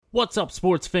What's up,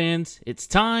 sports fans? It's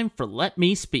time for Let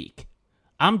Me Speak.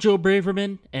 I'm Joe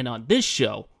Braverman, and on this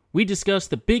show, we discuss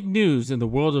the big news in the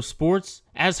world of sports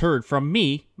as heard from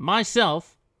me,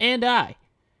 myself, and I.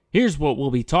 Here's what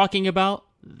we'll be talking about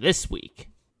this week.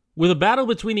 With a battle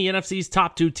between the NFC's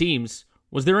top two teams,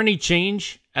 was there any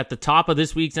change at the top of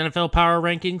this week's NFL Power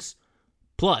Rankings?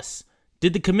 Plus,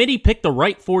 did the committee pick the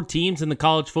right four teams in the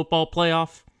college football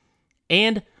playoff?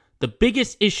 And the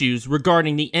biggest issues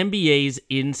regarding the NBA's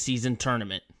in-season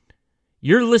tournament.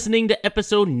 You're listening to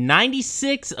episode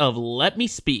 96 of Let Me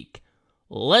Speak.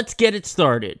 Let's get it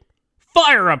started.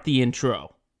 Fire up the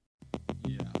intro.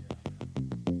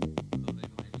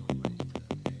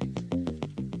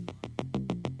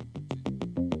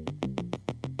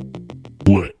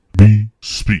 Let me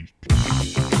speak.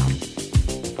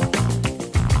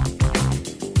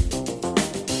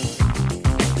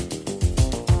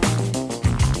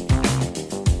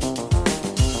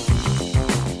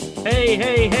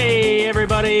 Hey,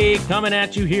 everybody. Coming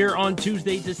at you here on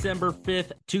Tuesday, December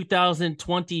 5th,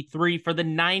 2023 for the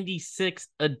 96th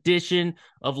edition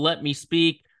of Let Me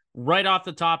Speak. Right off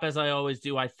the top, as I always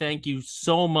do, I thank you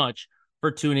so much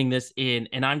for tuning this in.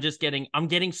 And I'm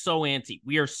getting so antsy.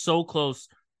 We are so close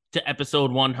to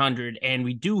episode 100, and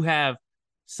we do have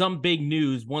some big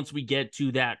news once we get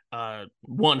to that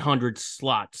 100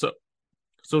 slot.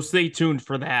 So stay tuned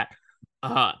for that.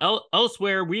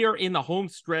 Elsewhere, we are in the home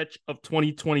stretch of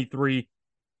 2023,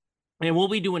 and we'll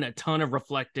be doing a ton of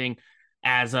reflecting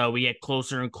as we get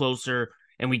closer and closer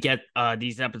and we get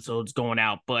these episodes going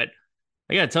out. But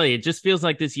I gotta tell you, it just feels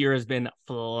like this year has been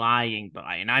flying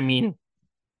by, and I mean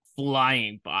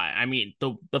flying by. I mean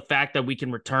the fact that we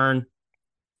can return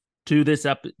to this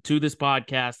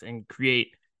podcast and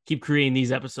keep creating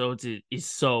these episodes is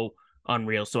so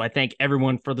unreal. So I thank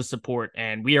everyone for the support,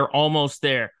 and we are almost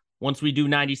there. Once we do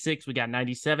 96, we got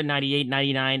 97, 98,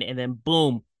 99, and then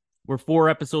boom, we're 4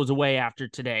 episodes away after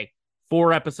today.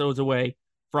 4 episodes away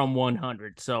from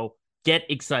 100. So get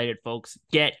excited, folks.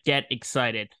 Get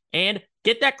excited. And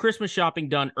get that Christmas shopping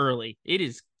done early. It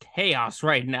is chaos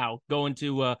right now going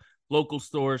to local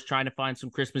stores trying to find some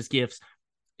Christmas gifts.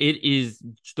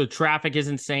 The traffic is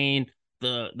insane.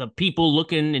 The people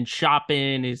looking and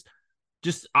shopping is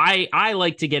just, I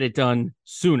like to get it done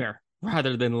sooner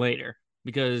rather than later.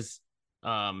 Because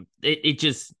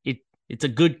it's a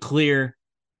good, clear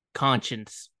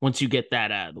conscience once you get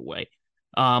that out of the way.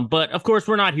 But of course,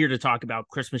 we're not here to talk about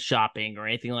Christmas shopping or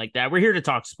anything like that. We're here to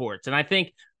talk sports. And I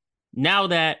think now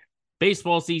that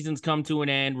baseball season's come to an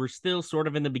end, we're still sort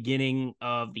of in the beginning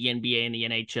of the NBA and the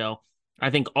NHL.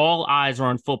 I think all eyes are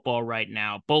on football right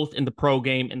now, both in the pro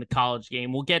game and the college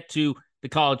game. We'll get to the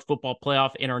college football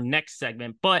playoff in our next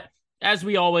segment. But as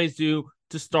we always do,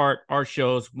 to start our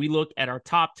shows, we look at our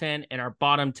top 10 and our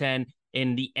bottom 10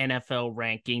 in the NFL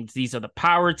rankings. These are the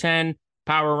Power 10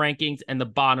 power rankings and the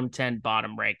bottom 10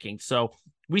 bottom rankings. So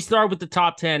we start with the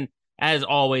top 10 as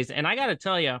always. And I got to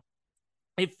tell you,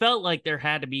 it felt like there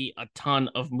had to be a ton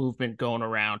of movement going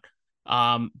around.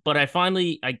 But I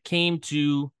came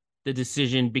to the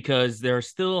decision because there are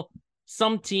still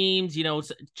some teams,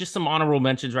 just some honorable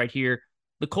mentions right here.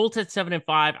 The Colts at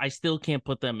 7-5, I still can't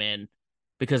put them in,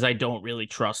 because I don't really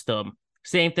trust them.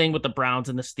 Same thing with the Browns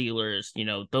and the Steelers.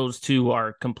 Those two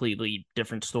are completely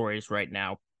different stories right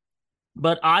now.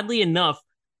 But oddly enough,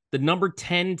 the number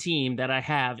 10 team that I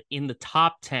have in the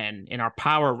top 10 in our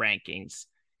power rankings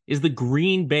is the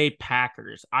Green Bay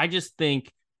Packers. I just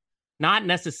think, not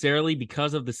necessarily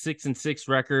because of the 6-6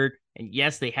 record, and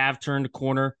yes, they have turned a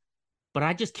corner, but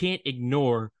I just can't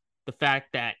ignore the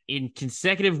fact that in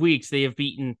consecutive weeks, they have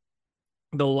beaten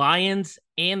the Lions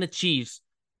and the Chiefs,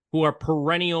 who are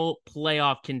perennial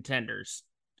playoff contenders.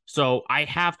 So I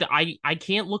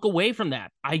can't look away from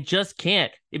that. I just can't.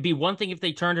 It'd be one thing if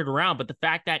they turned it around, but the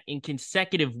fact that in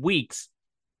consecutive weeks,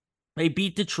 they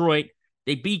beat Detroit,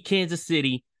 they beat Kansas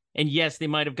City, and yes, they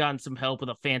might have gotten some help with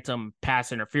a phantom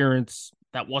pass interference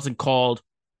that wasn't called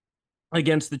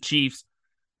against the Chiefs,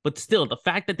 but still, the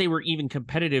fact that they were even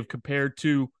competitive compared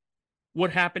to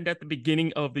what happened at the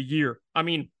beginning of the year. I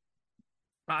mean,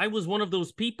 I was one of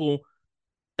those people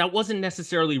that wasn't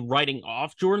necessarily writing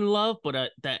off Jordan Love,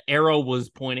 but the arrow was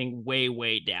pointing way,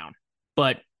 way down.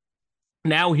 But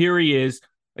now here he is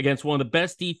against one of the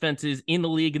best defenses in the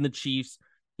league in the Chiefs.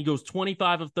 He goes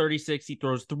 25 of 36. He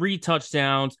throws 3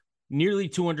 touchdowns, nearly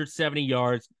 270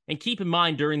 yards. And keep in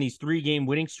mind, during these 3-game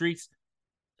winning streaks,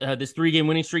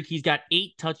 he's got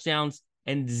 8 touchdowns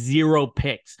and 0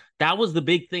 picks. That was the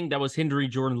big thing that was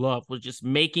hindering Jordan Love, was just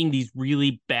making these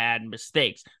really bad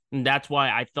mistakes. And that's why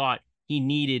I thought he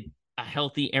needed a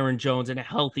healthy Aaron Jones and a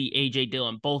healthy A.J.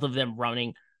 Dillon, both of them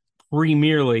running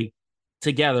premierly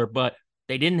together, but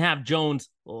they didn't have Jones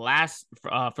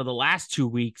for the last 2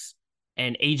 weeks,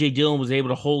 and AJ Dillon was able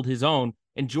to hold his own.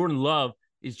 And Jordan Love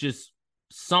is just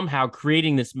somehow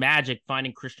creating this magic,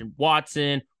 finding Christian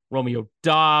Watson, Romeo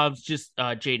Dobbs, just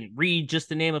Jaden Reed, just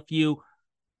to name a few.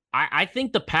 I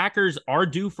think the Packers are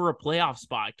due for a playoff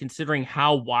spot, considering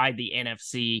how wide the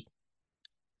NFC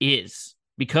is.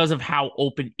 Because of how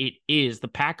open it is, the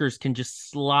Packers can just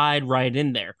slide right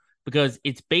in there because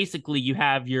it's basically you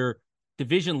have your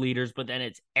division leaders, but then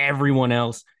it's everyone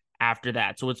else after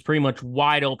that. So it's pretty much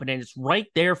wide open, and it's right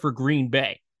there for Green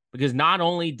Bay because not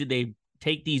only did they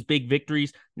take these big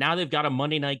victories, now they've got a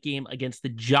Monday night game against the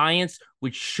Giants,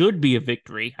 which should be a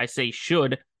victory. I say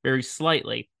should very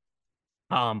slightly.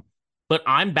 But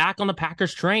I'm back on the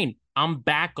Packers train. I'm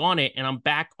back on it, and I'm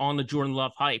back on the Jordan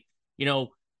Love hype.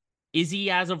 Is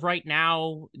he, as of right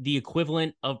now, the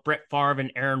equivalent of Brett Favre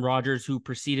and Aaron Rodgers, who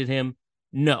preceded him?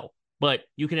 No. But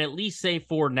you can at least say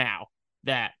for now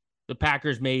that the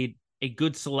Packers made a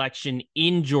good selection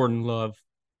in Jordan Love.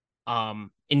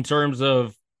 In terms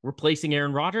of replacing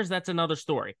Aaron Rodgers, that's another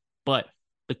story. But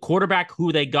the quarterback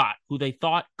who they got, who they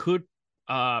thought could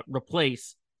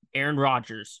replace Aaron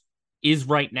Rodgers, is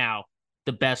right now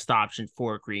the best option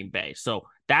for Green Bay. So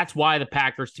that's why the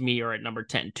Packers, to me, are at number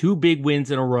 10. 2 big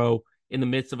wins in a row in the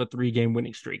midst of a 3-game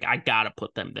winning streak. I got to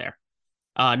put them there.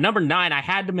 Number 9, I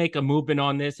had to make a movement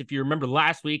on this. If you remember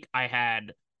last week, I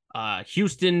had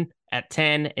Houston at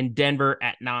 10 and Denver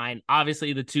at 9.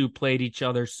 Obviously, the two played each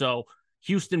other. So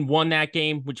Houston won that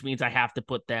game, which means I have to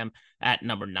put them at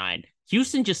number 9.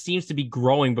 Houston just seems to be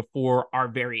growing before our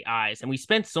very eyes. And we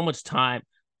spent so much time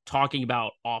talking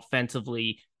about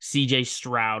offensively CJ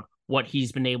Stroud, what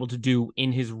he's been able to do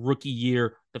in his rookie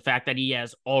year, the fact that he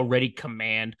has already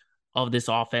command of this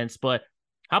offense. But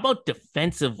how about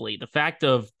defensively? The fact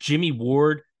of Jimmy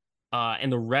Ward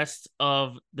and the rest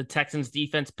of the Texans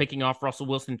defense picking off Russell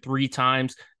Wilson 3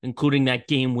 times, including that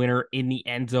game winner in the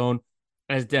end zone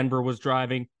as Denver was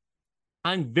driving.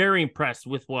 I'm very impressed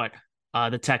with what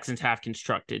the Texans have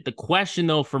constructed. The question,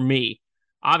 though, for me,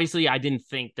 obviously, I didn't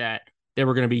think that they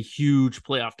were going to be huge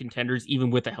playoff contenders,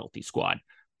 even with a healthy squad.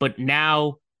 But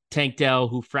now Tank Dell,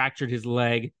 who fractured his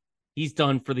leg, he's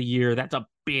done for the year. That's a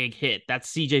big hit.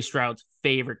 That's CJ Stroud's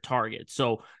favorite target.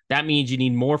 So that means you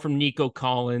need more from Nico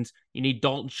Collins. You need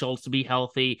Dalton Schultz to be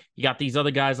healthy. You got these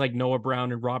other guys like Noah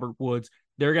Brown and Robert Woods.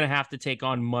 They're going to have to take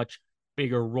on much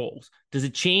bigger roles. Does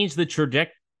it change the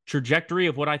trajectory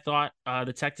of what I thought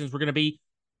the Texans were going to be?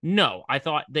 No. I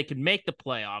thought they could make the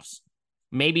playoffs,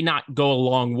 maybe not go a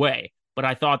long way, but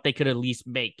I thought they could at least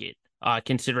make it,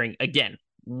 considering, again,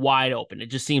 wide open. It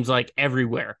just seems like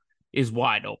everywhere is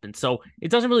wide open. So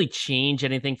it doesn't really change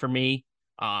anything for me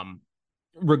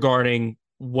regarding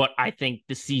what I think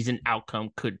the season outcome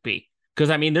could be. Because,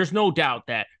 I mean, there's no doubt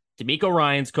that DeMeco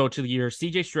Ryans Coach of the Year,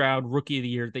 CJ Stroud Rookie of the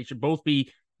Year, they should both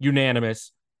be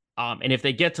unanimous. And if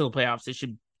they get to the playoffs, it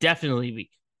should definitely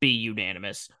be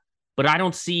unanimous. But I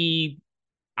don't see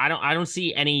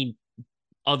any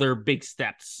other big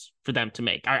steps for them to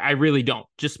make. I really don't.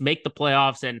 Just make the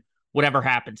playoffs, and whatever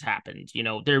happens, happens.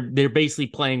 They're basically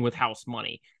playing with house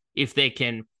money if they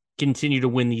can continue to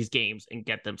win these games and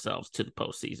get themselves to the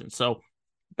postseason. So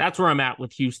that's where I'm at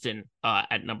with Houston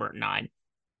at number 9.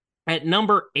 At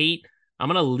number 8, I'm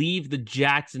going to leave the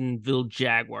Jacksonville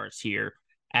Jaguars here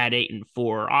at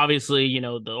 8-4. Obviously,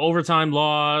 the overtime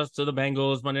loss to the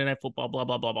Bengals, Monday Night Football, blah,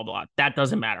 blah, blah, blah, blah. That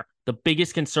doesn't matter. The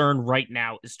biggest concern right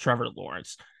now is Trevor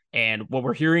Lawrence. And what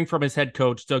we're hearing from his head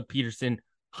coach, Doug Peterson,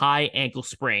 high ankle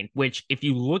sprain, which if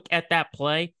you look at that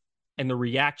play and the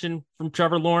reaction from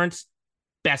Trevor Lawrence,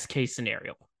 best case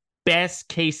scenario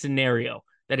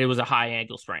that it was a high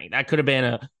ankle sprain. That could have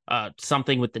been a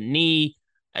something with the knee,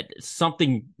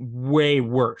 something way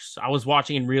worse. I was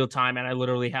watching in real time and I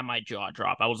literally had my jaw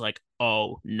drop. I was like,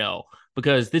 oh no,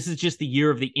 because this is just the year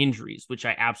of the injuries, which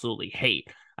I absolutely hate.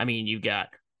 I mean, you got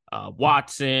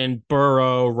Watson,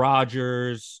 Burrow,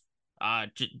 Rodgers,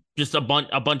 just a bunch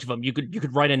of them. You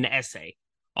could write an essay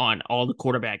on all the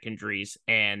quarterback injuries.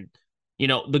 And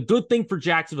the good thing for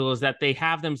Jacksonville is that they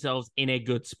have themselves in a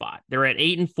good spot. They're at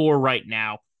 8-4 right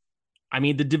now. I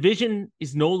mean, the division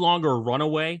is no longer a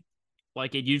runaway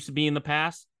like it used to be in the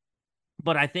past,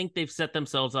 but I think they've set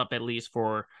themselves up at least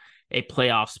for a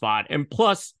playoff spot. And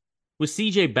plus, with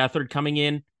CJ Beathard coming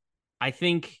in, I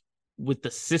think with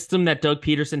the system that Doug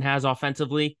Peterson has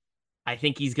offensively, I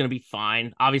think he's going to be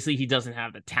fine. Obviously, he doesn't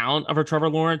have the talent of a Trevor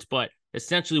Lawrence, but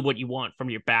essentially what you want from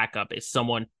your backup is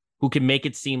someone who can make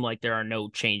it seem like there are no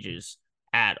changes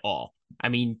at all. I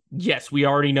mean, yes, we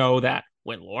already know that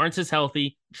when Lawrence is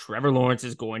healthy, Trevor Lawrence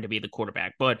is going to be the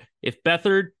quarterback. But if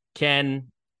Beathard can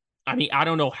I mean, I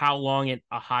don't know how long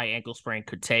a high ankle sprain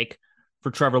could take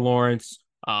for Trevor Lawrence.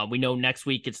 We know next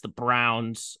week it's the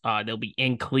Browns. They'll be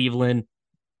in Cleveland.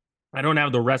 I don't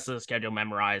have the rest of the schedule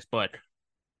memorized, but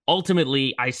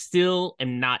ultimately, I still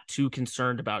am not too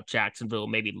concerned about Jacksonville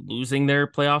maybe losing their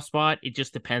playoff spot. It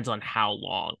just depends on how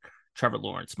long Trevor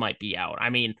Lawrence might be out. I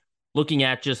mean, looking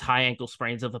at just high ankle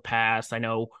sprains of the past, I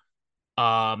know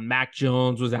Mac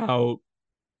Jones was out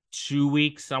 2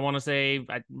 weeks, I want to say,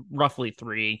 roughly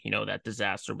three, that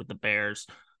disaster with the Bears.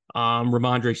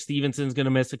 Ramondre Stevenson's going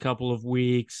to miss a couple of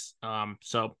weeks.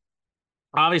 So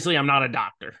obviously, I'm not a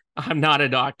doctor. I'm not a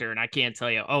doctor, and I can't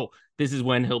tell you, oh, this is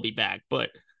when he'll be back. But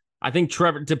I think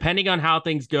Trevor, depending on how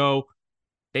things go,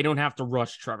 they don't have to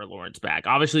rush Trevor Lawrence back.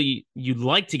 Obviously, you'd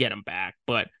like to get him back,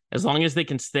 but as long as they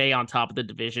can stay on top of the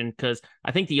division, because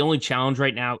I think the only challenge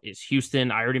right now is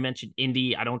Houston. I already mentioned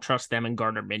Indy. I don't trust them and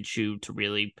Gardner Minshew to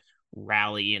really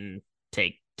rally and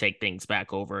take things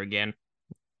back over again.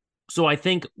 So I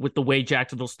think with the way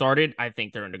Jacksonville started, I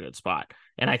think they're in a good spot.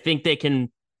 And I think they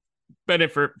can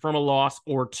benefit from a loss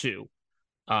or two,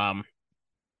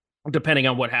 depending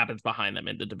on what happens behind them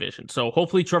in the division. So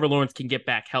hopefully Trevor Lawrence can get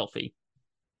back healthy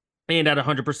and at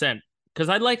 100%, because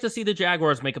I'd like to see the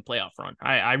Jaguars make a playoff run.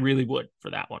 I really would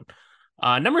for that one.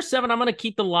 Number 7, I'm going to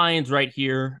keep the Lions right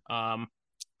here. I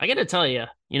got to tell you,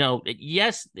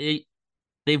 yes,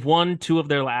 they've won 2 of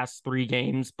their last 3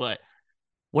 games, but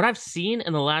what I've seen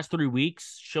in the last 3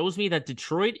 weeks shows me that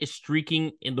Detroit is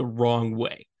streaking in the wrong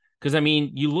way. Because, I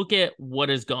mean, you look at what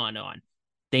has gone on.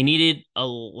 They needed a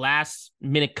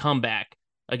last-minute comeback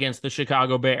against the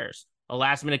Chicago Bears, a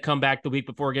last-minute comeback the week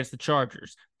before against the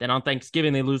Chargers. Then on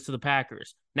Thanksgiving, they lose to the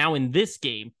Packers. Now in this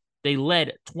game, they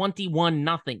led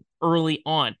 21-0 early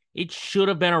on. It should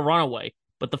have been a runaway,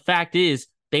 but the fact is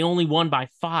they only won by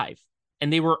 5,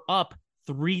 and they were up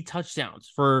 3 touchdowns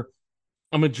for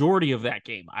a majority of that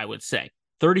game, I would say.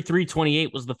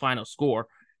 33-28 was the final score,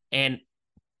 and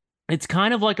it's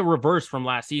kind of like a reverse from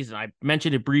last season. I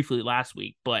mentioned it briefly last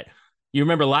week, but you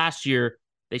remember last year,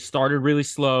 they started really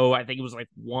slow. I think it was like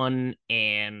 1-6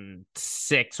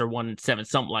 or 1-7,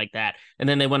 something like that. And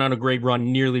then they went on a great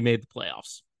run, nearly made the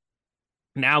playoffs.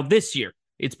 Now this year,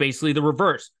 it's basically the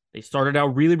reverse. They started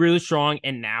out really, really strong,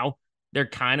 and now they're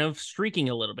kind of streaking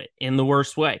a little bit in the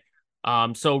worst way.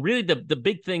 So really the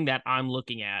big thing that I'm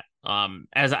looking at,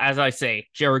 as I say,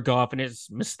 Jared Goff and his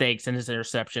mistakes and his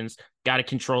interceptions, got to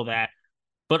control that.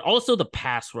 But also the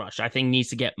pass rush, I think, needs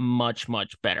to get much,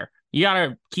 much better. You got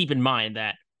to keep in mind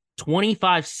that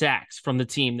 25 sacks from the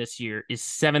team this year is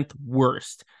 7th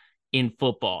worst in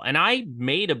football. And I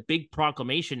made a big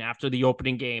proclamation after the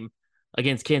opening game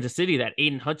against Kansas City that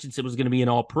Aiden Hutchinson was going to be an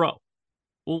all-pro.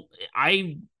 Well,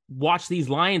 I watch these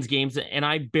Lions games and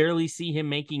I barely see him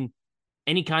making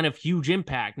any kind of huge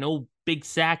impact. No big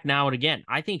sack now and again.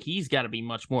 I think he's got to be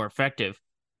much more effective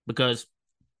because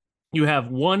you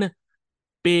have one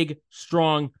big,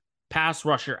 strong pass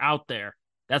rusher out there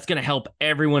that's going to help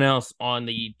everyone else on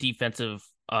the defensive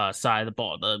side of the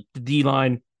ball, the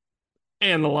D-line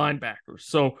and the linebackers.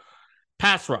 So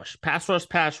pass rush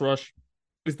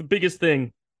is the biggest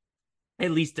thing,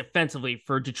 at least defensively,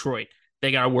 for Detroit.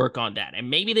 They got to work on that.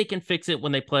 And maybe they can fix it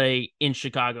when they play in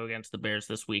Chicago against the Bears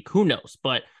this week. Who knows?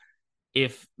 But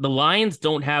if the Lions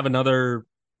don't have another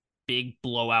big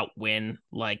blowout win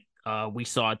like we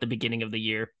saw at the beginning of the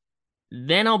year,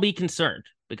 then I'll be concerned.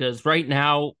 Because right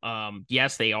now,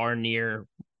 yes, they are near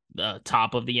the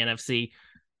top of the NFC,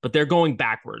 but they're going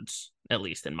backwards, at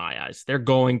least in my eyes. They're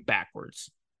going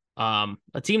backwards. A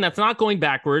team that's not going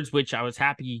backwards, which I was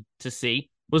happy to see,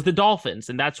 was the Dolphins,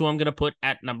 and that's who I'm going to put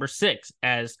at number 6.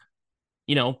 As,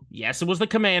 yes, it was the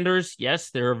Commanders. Yes,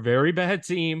 they're a very bad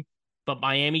team, but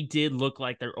Miami did look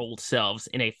like their old selves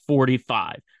in a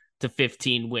 45-15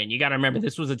 win. You got to remember,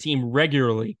 this was a team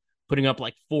regularly putting up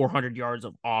like 400 yards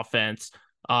of offense.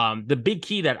 The big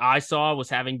key that I saw was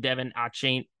having Devin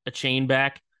Achane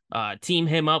back. Team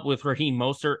him up with Raheem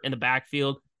Mostert in the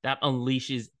backfield. That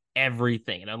unleashes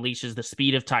everything. It unleashes the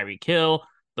speed of Tyreek Hill,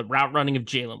 the route running of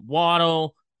Jalen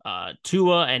Waddle,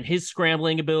 Tua and his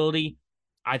scrambling ability.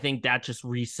 I think that just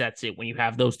resets it when you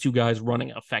have those two guys running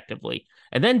effectively.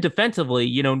 And then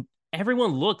defensively,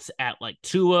 everyone looks at like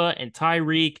Tua and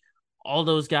Tyreek, all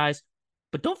those guys,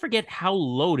 but don't forget how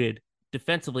loaded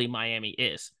defensively Miami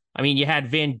is. I mean, you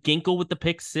had Van Ginkel with the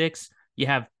pick 6. You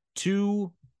have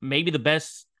 2, maybe the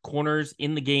best corners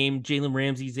in the game, Jalen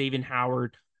Ramsey, Xavier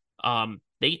Howard.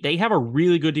 They have a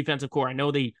really good defensive core. I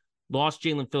know they lost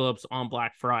Jalen Phillips on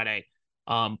Black Friday.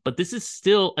 But this is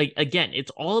still, again,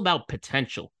 it's all about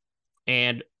potential.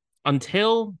 And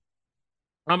until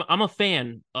I'm a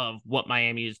fan of what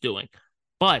Miami is doing,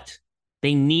 but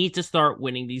They need to start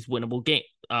winning these winnable games.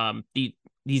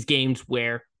 These games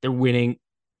where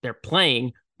they're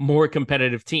playing more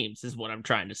competitive teams is what I'm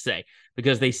trying to say,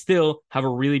 because they still have a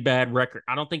really bad record.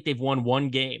 I don't think they've won one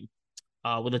game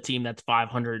with a team that's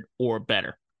 500 or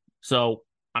better. So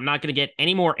I'm not going to get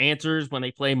any more answers when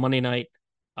they play Monday night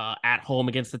at home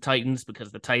against the Titans,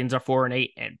 because the Titans are 4-8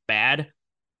 and bad.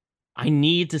 I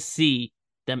need to see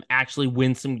them actually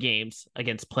win some games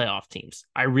against playoff teams.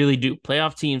 I really do.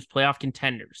 Playoff teams, playoff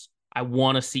contenders. I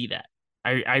want to see that.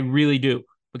 I really do,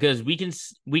 because we can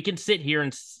sit here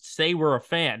and say we're a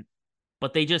fan,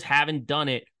 but they just haven't done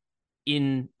it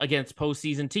against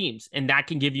postseason teams, and that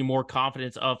can give you more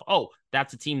confidence of, oh,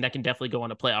 that's a team that can definitely go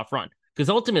on a playoff run. Because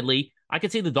ultimately, I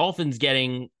could see the Dolphins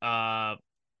getting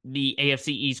the AFC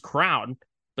East crown,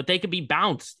 but they could be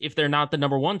bounced if they're not the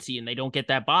number one seed and they don't get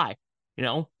that bye,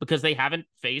 because they haven't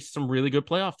faced some really good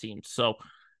playoff teams. So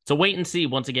it's a wait and see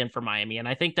once again for Miami, and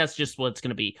I think that's just what it's going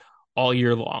to be all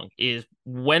year long, is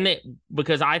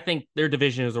because I think their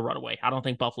division is a runaway. I don't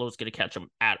think Buffalo is going to catch them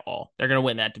at all. They're going to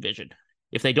win that division.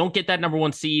 If they don't get that number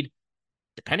one seed,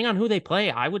 depending on who they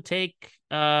play, I wouldn't take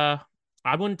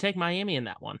Miami in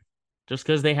that one, just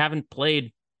because they haven't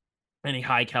played any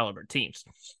high caliber teams.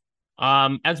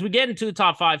 As we get into the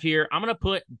top five here, I'm going to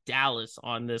put Dallas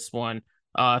on this one.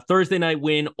 Thursday night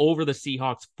win over the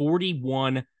Seahawks,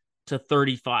 41-35.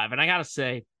 And I got to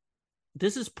say,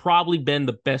 this has probably been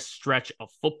the best stretch of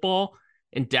football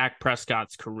in Dak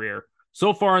Prescott's career.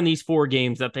 So far in these 4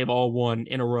 games that they've all won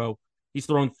in a row, he's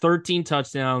thrown 13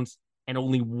 touchdowns and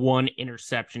only 1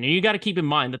 interception. And you got to keep in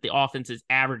mind that the offense is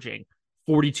averaging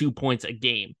 42 points a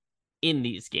game in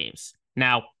these games.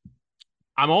 Now,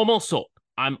 I'm almost sold.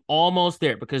 I'm almost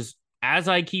there, because as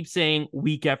I keep saying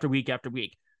week after week after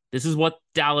week, this is what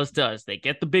Dallas does. They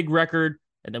get the big record,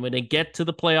 and then when they get to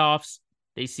the playoffs,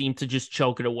 they seem to just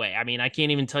choke it away. I mean, I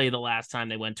can't even tell you the last time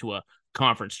they went to a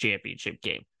conference championship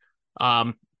game.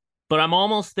 But I'm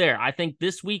almost there. I think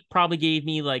this week probably gave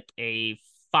me like a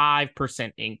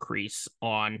 5% increase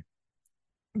on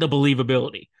the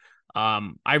believability.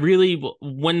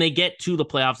 When they get to the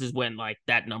playoffs is when like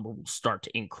that number will start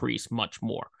to increase much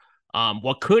more.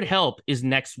 What could help is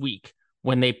next week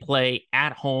when they play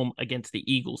at home against the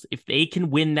Eagles. If they can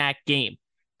win that game,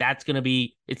 that's going to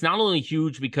be, it's not only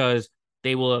huge because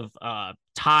they will have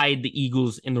tied the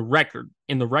Eagles in the record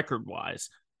wise.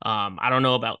 I don't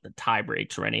know about the tie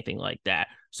breaks or anything like that.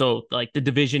 So like the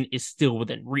division is still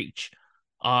within reach.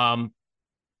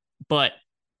 But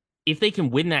if they can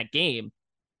win that game,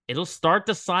 it'll start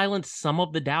to silence some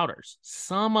of the doubters.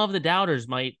 Some of the doubters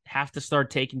might have to start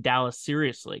taking Dallas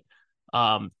seriously.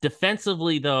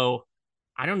 Defensively, though,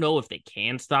 I don't know if they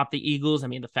can stop the Eagles. I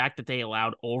mean, the fact that they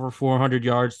allowed over 400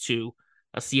 yards to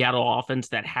a Seattle offense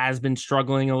that has been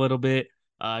struggling a little bit.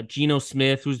 Geno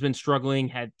Smith, who's been struggling,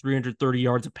 had 330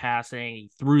 yards of passing.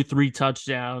 He threw 3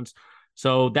 touchdowns.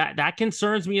 So that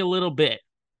concerns me a little bit.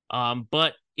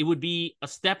 But it would be a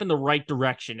step in the right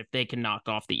direction if they can knock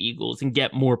off the Eagles and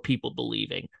get more people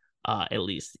believing, at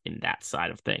least in that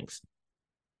side of things.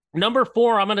 Number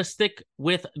 4, I'm going to stick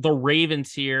with the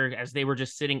Ravens here, as they were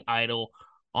just sitting idle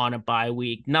on a bye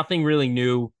week. Nothing really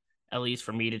new, at least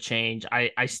for me, to change.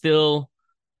 I still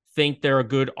think they're a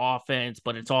good offense,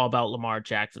 but it's all about Lamar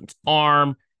Jackson's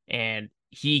arm, and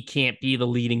he can't be the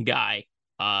leading guy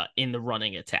in the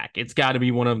running attack. It's got to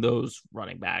be one of those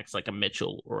running backs like a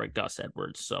Mitchell or a Gus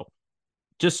Edwards. So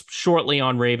just shortly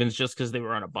on Ravens, just because they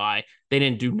were on a bye. They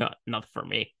didn't do nothing for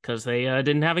me because they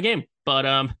didn't have a game.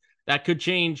 But that could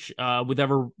change with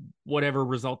whatever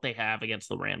result they have against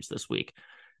the Rams this week.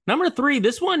 Number 3,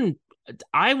 this one,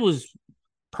 I was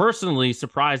personally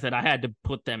surprised that I had to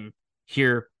put them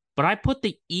here, but I put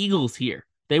the Eagles here.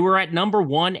 They were at number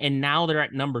 1, and now they're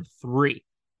at number 3.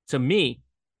 To me,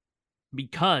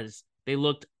 because they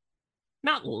looked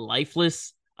not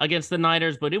lifeless against the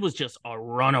Niners, but it was just a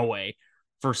runaway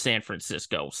for San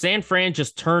Francisco. San Fran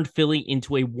just turned Philly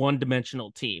into a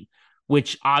one-dimensional team,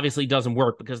 which obviously doesn't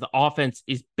work because the offense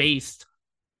is based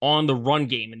on the run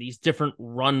game and these different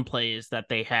run plays that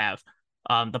they have.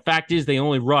 The fact is they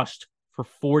only rushed for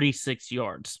 46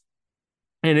 yards.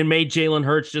 And it made Jalen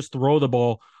Hurts just throw the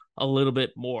ball a little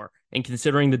bit more. And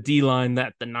considering the D-line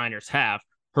that the Niners have,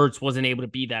 Hurts wasn't able to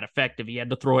be that effective. He had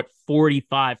to throw it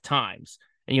 45 times,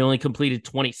 and he only completed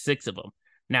 26 of them.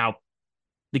 Now,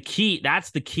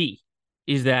 that's the key,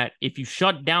 is that if you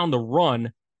shut down the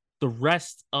run, the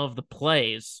rest of the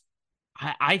plays,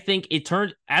 I think it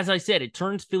turns, as I said, it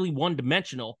turns Philly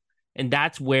one-dimensional, and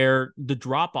that's where the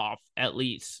drop-off, at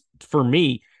least for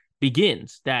me,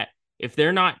 begins. That if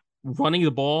they're not running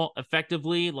the ball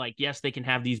effectively, like, yes, they can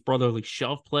have these brotherly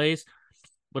shove plays,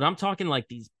 but I'm talking like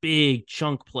these big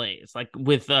chunk plays, like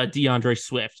with DeAndre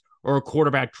Swift or a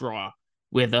quarterback draw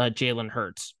with Jalen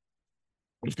Hurts.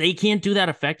 If they can't do that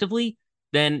effectively,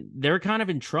 then they're kind of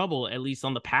in trouble, at least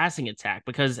on the passing attack.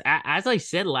 Because as I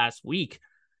said last week,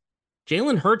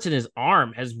 Jalen Hurts and his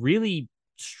arm has really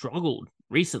struggled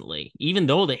recently, even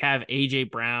though they have A.J.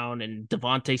 Brown and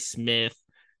Devontae Smith.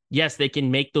 Yes, they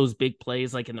can make those big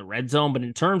plays like in the red zone, but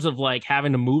in terms of like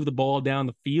having to move the ball down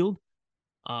the field,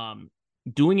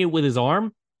 doing it with his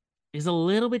arm is a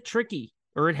little bit tricky,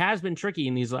 or it has been tricky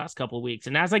in these last couple of weeks.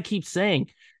 And as I keep saying,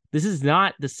 this is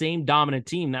not the same dominant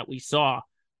team that we saw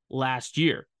last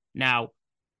year. Now,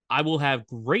 I will have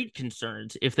great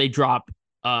concerns if they drop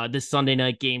this Sunday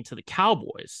night game to the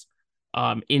Cowboys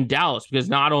in Dallas, because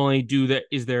not only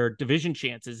is their division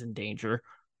chances in danger,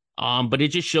 but it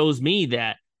just shows me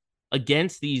that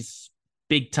against these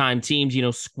big time teams,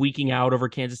 squeaking out over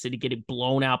Kansas City, getting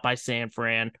blown out by San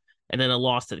Fran, and then a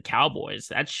loss to the Cowboys,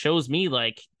 that shows me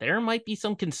like there might be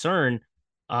some concern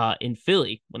in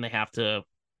Philly when they have to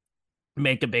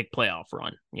make a big playoff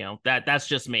run. That's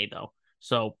just me though.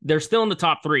 So they're still in the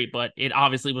top three, but it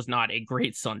obviously was not a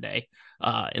great Sunday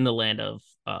in the land of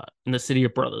in the city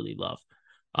of brotherly love.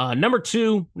 Number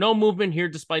 2, no movement here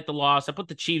despite the loss. I put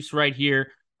the Chiefs right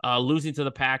here, losing to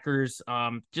the Packers.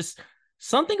 Just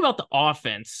something about the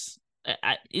offense.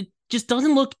 It just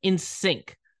doesn't look in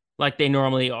sync like they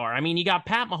normally are. I mean, you got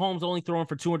Pat Mahomes only throwing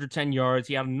for 210 yards.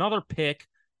 He had another pick.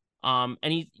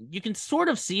 And you can sort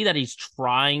of see that he's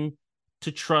trying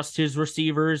to trust his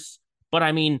receivers. But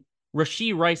I mean,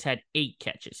 Rashee Rice had 8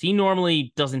 catches. He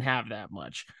normally doesn't have that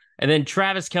much. And then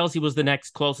Travis Kelce was the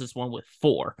next closest one with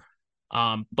 4.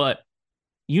 But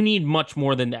you need much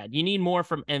more than that. You need more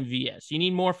from MVS. You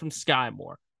need more from Sky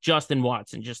Moore, Justin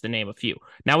Watson, just to name a few.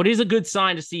 Now, it is a good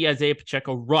sign to see Isaiah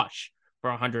Pacheco rush for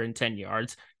 110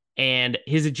 yards. And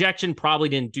his ejection probably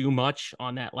didn't do much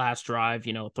on that last drive,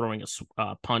 throwing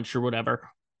a punch or whatever.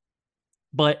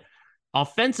 But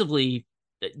offensively,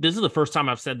 this is the first time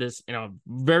I've said this in a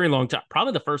very long time,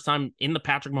 probably the first time in the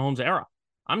Patrick Mahomes era.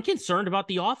 I'm concerned about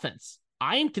the offense.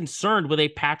 I am concerned with a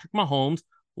Patrick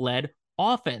Mahomes-led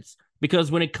offense,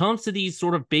 because when it comes to these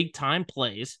sort of big-time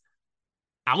plays,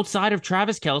 outside of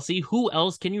Travis Kelce, who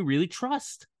else can you really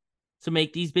trust to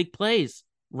make these big plays?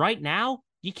 Right now,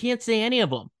 you can't say any of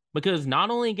them, because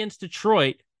not only against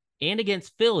Detroit and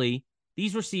against Philly,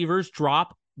 these receivers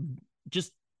drop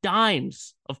just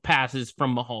dimes of passes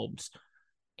from Mahomes.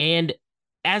 And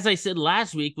as I said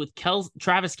last week, with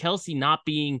Travis Kelce not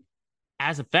being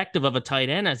as effective of a tight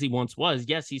end as he once was,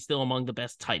 yes, he's still among the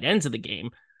best tight ends of the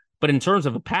game. But in terms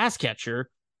of a pass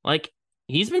catcher, like,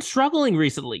 he's been struggling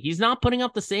recently. He's not putting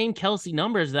up the same Kelce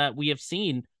numbers that we have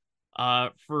seen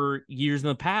for years in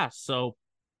the past. So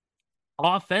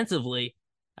offensively,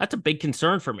 that's a big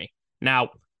concern for me. Now,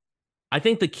 I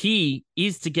think the key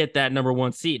is to get that number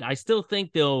 1 seed. I still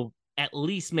think they'll at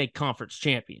least make conference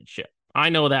championship. I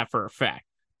know that for a fact.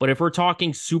 But if we're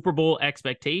talking Super Bowl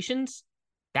expectations,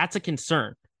 that's a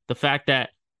concern. The fact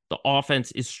that the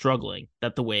offense is struggling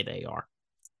that the way they are.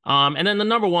 And then the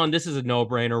number 1, this is a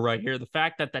no-brainer right here. The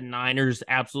fact that the Niners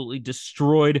absolutely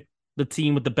destroyed the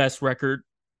team with the best record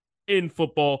in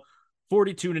football,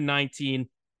 42-19.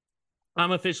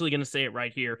 I'm officially going to say it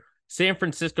right here. San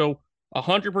Francisco,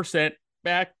 100%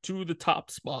 back to the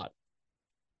top spot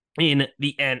in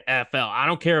the NFL. I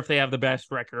don't care if they have the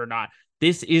best record or not.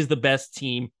 This is the best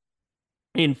team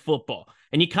in football.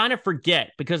 And you kind of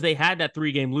forget, because they had that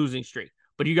 3-game losing streak.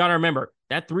 But you got to remember,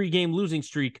 that 3-game losing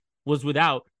streak was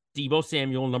without Deebo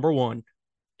Samuel, number 1,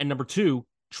 and number 2,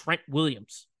 Trent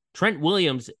Williams. Trent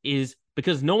Williams is,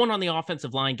 because no one on the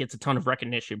offensive line gets a ton of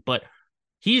recognition, but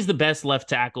he's the best left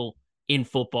tackle in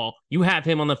football. You have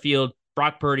him on the field.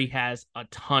 Brock Purdy has a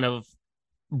ton of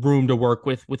room to work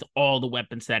with all the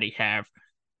weapons that he have.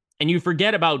 And you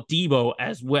forget about Deebo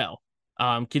as well,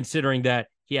 considering that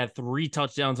he had 3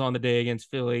 touchdowns on the day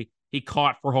against Philly. He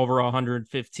caught for over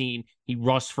 115. He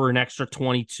rushed for an extra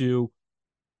 22.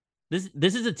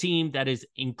 This is a team that is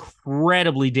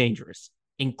incredibly dangerous.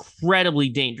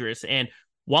 And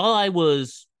while I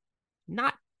was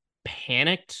not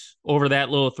panicked over that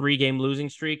little 3-game losing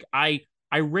streak, I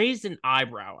raised an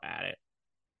eyebrow at it.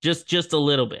 Just a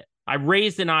little bit. I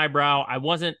raised an eyebrow. I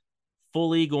wasn't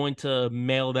fully going to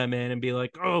mail them in and be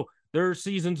like, oh, their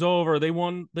season's over. They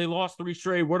lost 3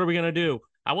 straight. What are we going to do?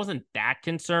 I wasn't that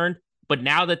concerned. But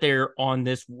now that they're on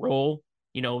this roll,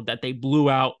 that they blew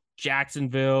out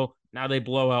Jacksonville, now they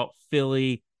blow out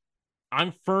Philly,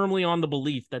 I'm firmly on the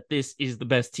belief that this is the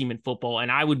best team in football. And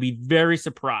I would be very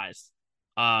surprised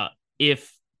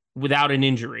if, without an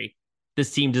injury,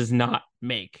 this team does not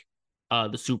make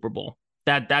the Super Bowl.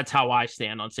 That's how I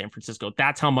stand on San Francisco.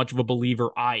 That's how much of a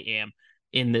believer I am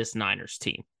in this Niners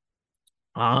team.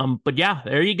 But yeah,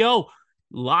 there you go.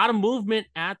 A lot of movement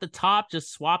at the top,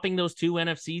 just swapping those two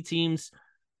NFC teams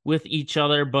with each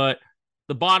other. But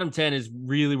the bottom 10 is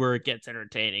really where it gets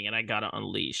entertaining, and I got to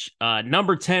unleash.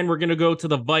 Number 10, we're going to go to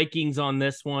the Vikings on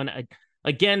this one.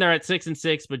 Again, they're at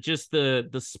 6-6, but just the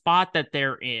spot that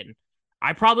they're in.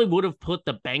 I probably would have put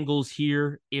the Bengals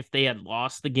here if they had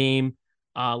lost the game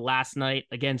last night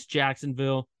against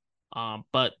Jacksonville.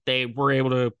 But they were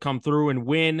able to come through and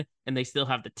win, and they still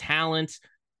have the talent.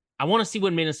 I want to see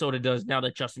what Minnesota does now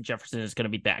that Justin Jefferson is going to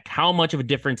be back. How much of a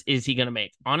difference is he going to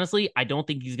make? Honestly, I don't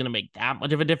think he's going to make that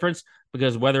much of a difference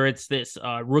because whether it's this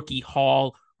rookie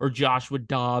Hall or Joshua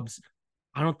Dobbs,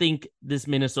 I don't think this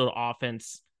Minnesota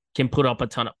offense can put up a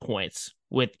ton of points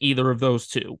with either of those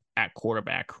two at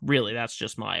quarterback. Really, that's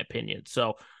just my opinion.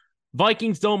 So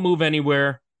Vikings don't move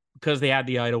anywhere because they had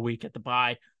the idle week at the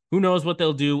bye. Who knows what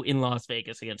they'll do in Las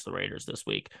Vegas against the Raiders this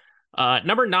week.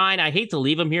 Number 9, I hate to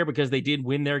leave them here because they did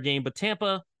win their game, but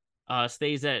Tampa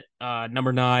stays at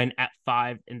number 9 at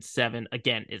 5-7.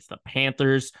 Again, it's the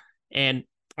Panthers. And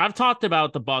I've talked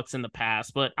about the Bucs in the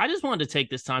past, but I just wanted to take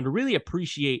this time to really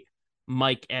appreciate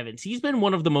Mike Evans. He's been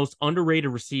one of the most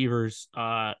underrated receivers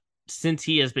since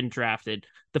he has been drafted.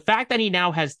 The fact that he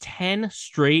now has 10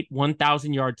 straight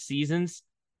 1,000-yard seasons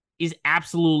is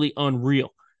absolutely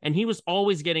unreal. And he was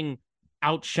always getting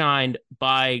outshined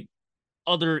by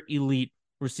other elite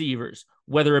receivers,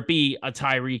 whether it be a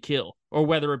Tyreek Hill or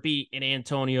whether it be an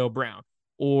Antonio Brown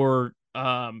or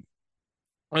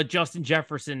a Justin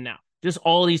Jefferson now. Just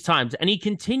all these times. And he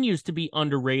continues to be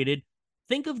underrated.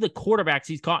 Think of the quarterbacks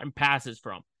he's caught in passes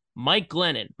from. Mike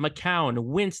Glennon, McCown,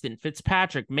 Winston,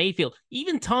 Fitzpatrick, Mayfield,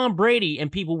 even Tom Brady,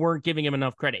 and people weren't giving him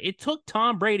enough credit. It took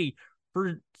Tom Brady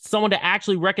for someone to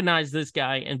actually recognize this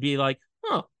guy and be like,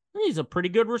 oh, he's a pretty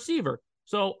good receiver.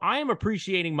 So I am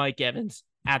appreciating Mike Evans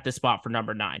at the spot for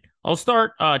number 9. I'll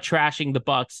start trashing the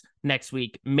Bucs next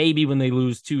week, maybe when they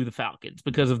lose to the Falcons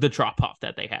because of the drop-off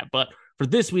that they have. But for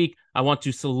this week, I want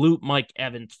to salute Mike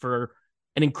Evans for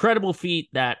an incredible feat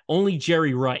that only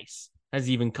Jerry Rice has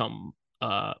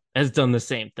has done the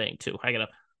same thing too. I got to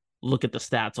look at the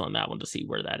stats on that one to see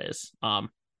where that is.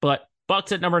 But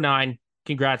Bucs at number 9.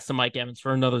 Congrats to Mike Evans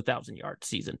for another 1,000-yard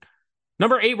season.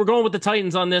 Number 8, we're going with the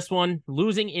Titans on this one,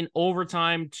 losing in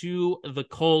overtime to the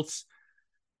Colts.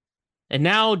 And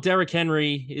now Derrick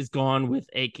Henry is gone with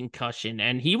a concussion,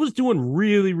 and he was doing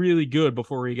really, really good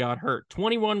before he got hurt.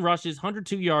 21 rushes,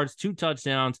 102 yards, 2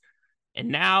 touchdowns, and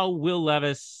now Will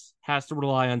Levis has to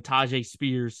rely on Tyjae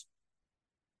Spears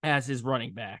as his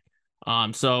running back.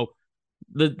 So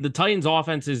the Titans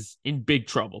offense is in big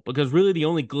trouble because really the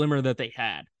only glimmer that they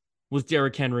had was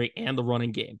Derrick Henry and the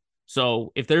running game.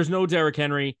 So if there's no Derrick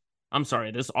Henry, I'm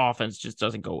sorry, this offense just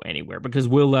doesn't go anywhere because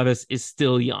Will Levis is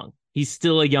still young. He's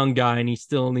still a young guy, and he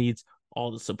still needs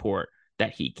all the support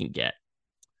that he can get.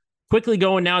 Quickly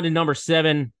going now to number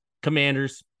 7,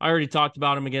 Commanders. I already talked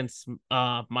about them against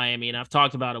Miami, and I've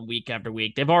talked about them week after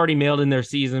week. They've already mailed in their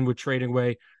season with trading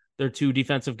away their 2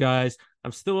 defensive guys.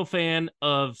 I'm still a fan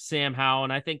of Sam Howell,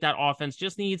 and I think that offense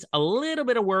just needs a little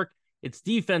bit of work. It's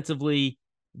defensively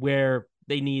where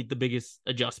they need the biggest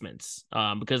adjustments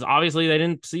because obviously they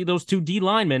didn't see those 2 D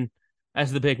linemen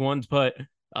as the big ones, but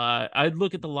I'd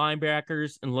look at the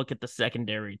linebackers and look at the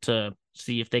secondary to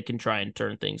see if they can try and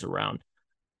turn things around.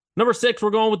 Number 6,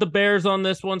 we're going with the Bears on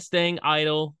this one, staying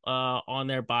idle on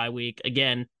their bye week.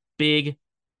 Again, big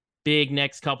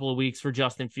next couple of weeks for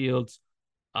Justin Fields.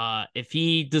 If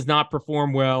he does not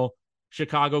perform well,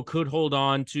 Chicago could hold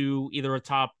on to either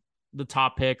the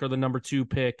top pick or the number 2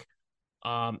 pick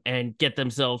and get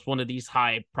themselves one of these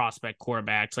high prospect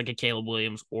quarterbacks like a Caleb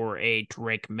Williams or a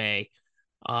Drake May.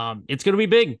 It's going to be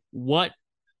big. What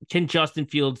can Justin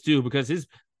Fields do? Because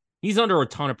he's under a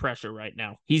ton of pressure right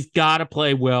now. He's got to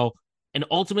play well. And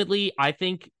ultimately, I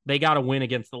think they got to win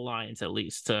against the Lions at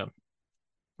least to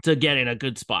get in a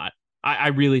good spot. I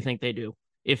really think they do.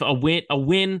 If a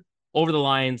win over the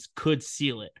Lions could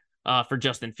seal it for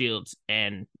Justin Fields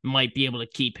and might be able to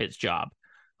keep his job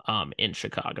in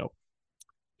Chicago.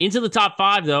 Into the top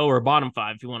 5, though, or bottom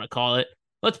 5, if you want to call it.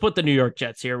 Let's put the New York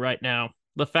Jets here right now.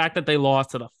 The fact that they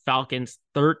lost to the Falcons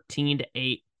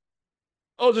 13-8.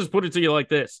 I'll just put it to you like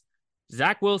this.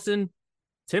 Zach Wilson,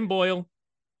 Tim Boyle,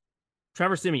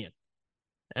 Trevor Siemian.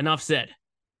 Enough said.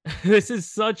 This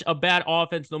is such a bad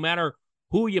offense, no matter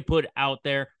who you put out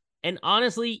there. And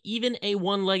honestly, even a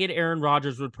one-legged Aaron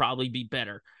Rodgers would probably be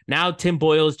better. Now Tim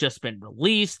Boyle has just been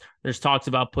released. There's talks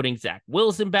about putting Zach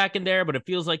Wilson back in there, but it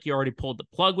feels like you already pulled the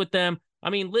plug with them. I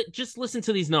mean, just listen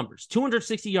to these numbers.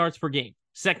 260 yards per game,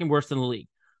 second worst in the league.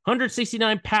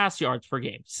 169 pass yards per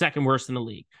game, second worst in the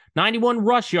league. 91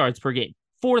 rush yards per game,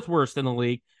 fourth worst in the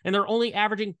league. And they're only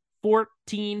averaging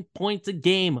 14 points a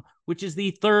game, which is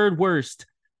the third worst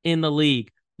in the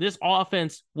league. This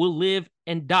offense will live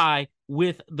and die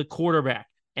with the quarterback,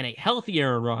 and a healthy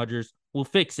Aaron Rodgers will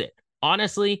fix it.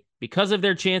 Honestly, because of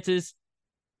their chances,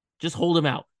 just hold him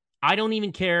out. I don't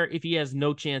even care if he has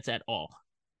no chance at all.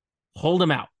 Hold him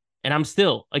out. And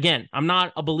I'm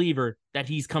not a believer that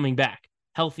he's coming back,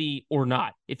 healthy or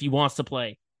not, if he wants to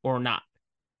play or not.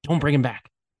 Don't bring him back,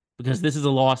 because this is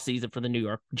a lost season for the New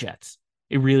York Jets.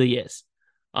 It really is.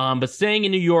 But staying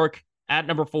in New York at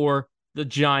number 4, the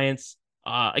Giants,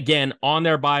 again, on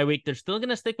their bye week, they're still going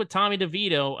to stick with Tommy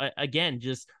DeVito.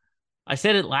 I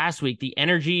said it last week, the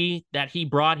energy that he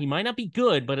brought, he might not be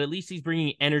good, but at least he's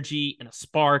bringing energy and a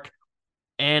spark.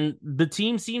 And the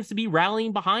team seems to be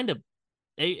rallying behind him.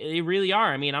 They really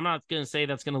are. I mean, I'm not going to say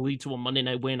that's going to lead to a Monday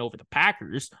night win over the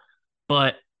Packers,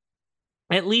 but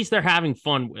at least they're having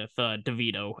fun with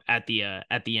DeVito at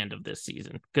the end of this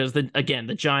season. Because,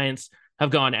 the Giants have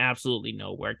gone absolutely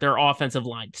nowhere. Their offensive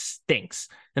line stinks,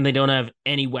 and they don't have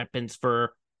any weapons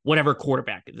for whatever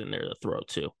quarterback is in there to throw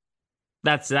to.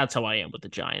 That's how I am with the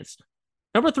Giants.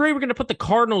 Number 3, we're going to put the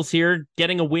Cardinals here,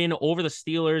 getting a win over the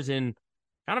Steelers in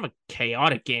kind of a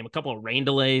chaotic game. A couple of rain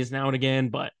delays now and again,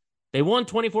 but they won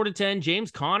 24-10.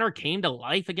 James Conner came to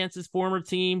life against his former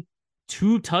team.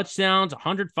 2 touchdowns,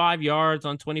 105 yards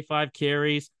on 25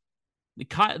 carries.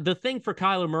 The thing for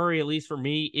Kyler Murray, at least for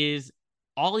me, is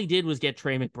all he did was get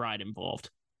Trey McBride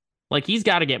involved. Like, he's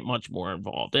got to get much more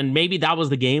involved. And maybe that was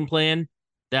the game plan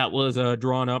that was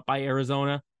drawn up by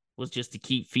Arizona, was just to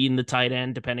keep feeding the tight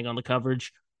end depending on the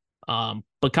coverage. But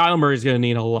Kyler Murray's going to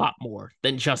need a lot more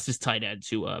than just his tight end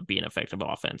to be an effective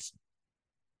offense.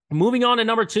 Moving on to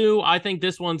number 2, I think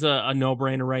this one's a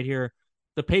no-brainer right here.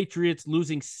 The Patriots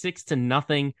losing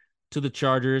 6-0 to the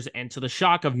Chargers, and to the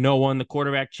shock of no one, the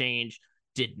quarterback change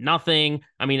did nothing.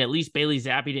 I mean, at least Bailey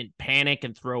Zappi didn't panic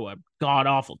and throw a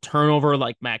god-awful turnover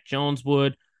like Mac Jones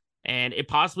would. And it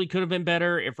possibly could have been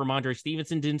better if Ramondre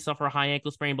Stevenson didn't suffer a high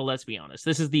ankle sprain, but let's be honest.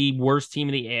 This is the worst team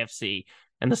in the AFC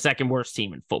and the second worst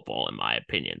team in football, in my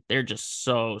opinion. They're just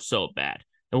so bad.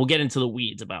 And we'll get into the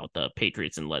weeds about the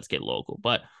Patriots and Let's Get Local.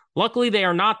 But luckily, they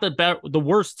are not the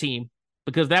worst team,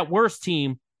 because that worst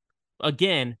team,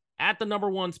 again, at the number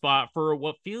 1 spot for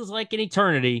what feels like an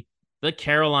eternity, the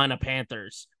Carolina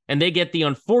Panthers. And they get the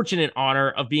unfortunate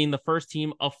honor of being the first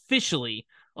team officially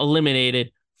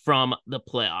eliminated from the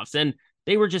playoffs. And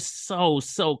they were just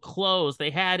so close. They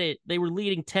had it. They were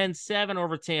leading 10-7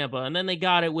 over Tampa, and then they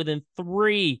got it within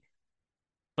 3.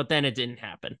 But then it didn't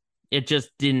happen. It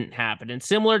just didn't happen. And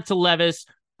similar to Levis,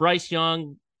 Bryce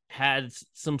Young had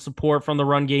some support from the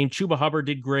run game. Chuba Hubbard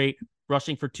did great,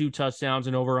 rushing for 2 touchdowns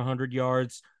and over 100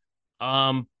 yards.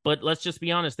 But let's just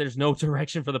be honest, there's no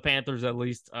direction for the Panthers, at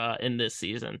least in this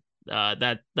season.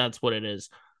 That's what it is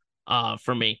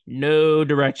for me. No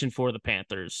direction for the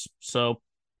Panthers. So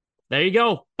there you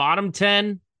go. Bottom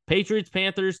 10, Patriots,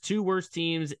 Panthers, 2 worst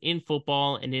teams in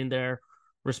football and in their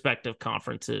respective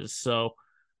conferences. So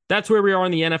that's where we are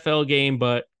in the NFL game.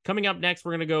 But coming up next,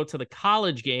 we're going to go to the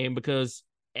college game, because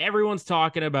everyone's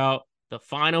talking about the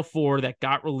Final Four that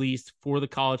got released for the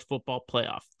college football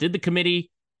playoff. Did the committee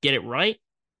get it right,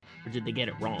 or did they get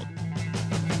it wrong?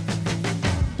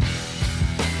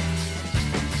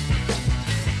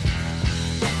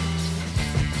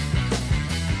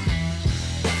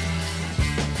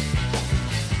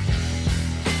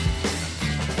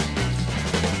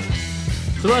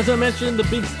 So as I mentioned, the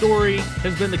big story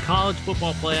has been the college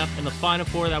football playoff and the Final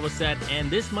Four that was set, and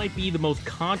this might be the most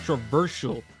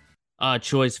controversial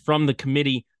choice from the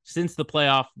committee since the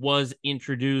playoff was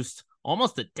introduced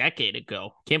almost a decade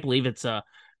ago. Can't believe it's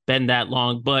been that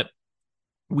long, but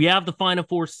we have the Final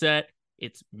Four set.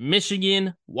 It's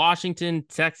Michigan, Washington,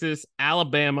 Texas,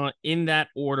 Alabama in that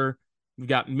order. We've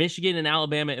got Michigan and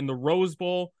Alabama in the Rose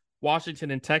Bowl,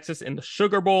 Washington and Texas in the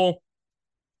Sugar Bowl,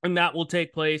 and that will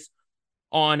take place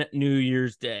on New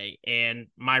Year's Day. And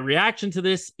my reaction to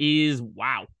this is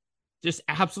wow. Just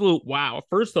absolute wow.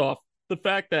 First off, the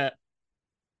fact that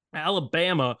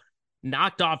Alabama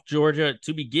knocked off Georgia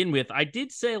to begin with. I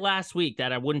did say last week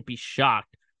that I wouldn't be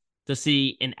shocked to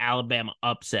see an Alabama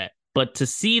upset, but to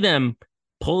see them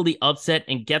pull the upset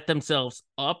and get themselves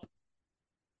up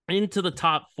into the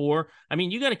top 4. I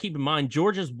mean, you got to keep in mind,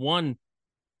 Georgia's won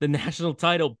the national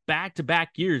title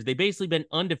back-to-back years. They've basically been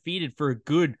undefeated for a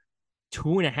good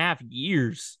 2.5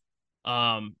 years.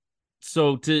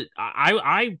 So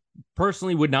I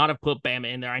personally would not have put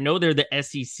Bama in there. I know they're the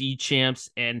SEC champs,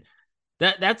 and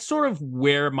that's sort of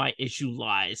where my issue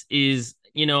lies. Is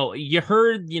you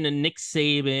heard, Nick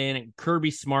Saban and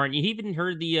Kirby Smart, and you even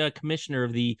heard the commissioner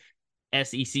of the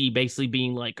SEC basically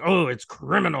being like, oh, it's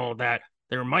criminal that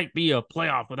there might be a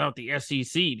playoff without the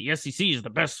SEC. The SEC is the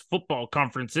best football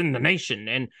conference in the nation.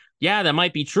 And yeah, that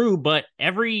might be true, but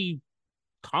every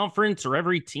conference or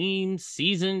every team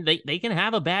season, they can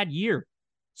have a bad year.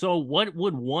 So what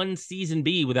would one season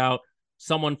be without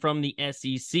someone from the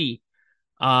SEC?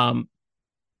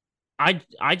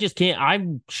 I just can't.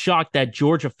 I'm shocked that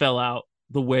Georgia fell out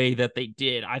the way that they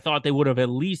did. I thought they would have at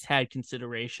least had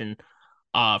consideration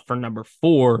for number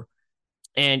 4.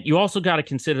 And you also got to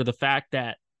consider the fact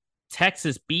that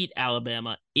Texas beat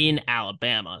Alabama in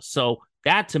Alabama. So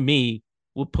that to me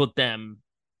would put them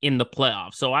in the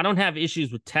playoffs. So I don't have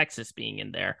issues with Texas being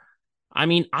in there. I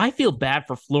mean, I feel bad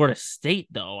for Florida State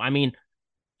though. I mean,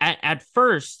 at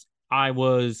first I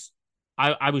was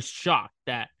shocked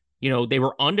that, they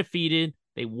were undefeated.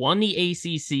 They won the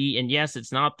ACC, and yes,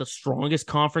 it's not the strongest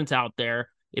conference out there.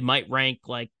 It might rank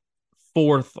like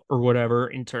 4th or whatever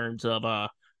in terms of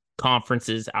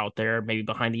conferences out there, maybe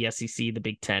behind the SEC, the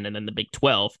Big 10, and then the Big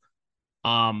 12.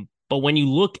 But when you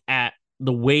look at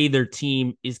the way their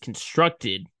team is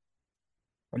constructed,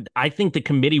 I think the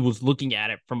committee was looking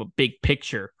at it from a big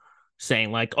picture,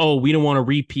 saying like, oh, we don't want a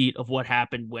repeat of what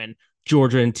happened when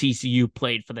Georgia and TCU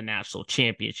played for the national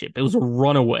championship. It was a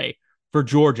runaway for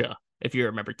Georgia. If you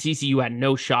remember, TCU had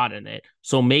no shot in it.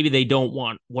 So maybe they don't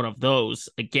want one of those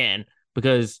again,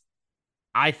 because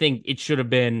I think it should have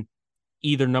been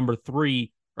either number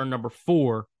 3 or number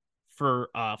 4 for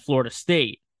Florida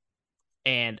State.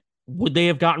 And would they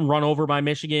have gotten run over by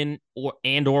Michigan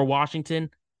or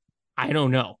Washington? I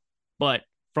don't know. But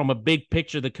from a big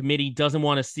picture, the committee doesn't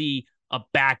want to see a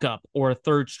backup or a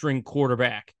third string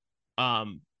quarterback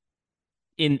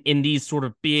in these sort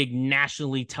of big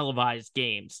nationally televised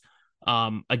games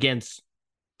against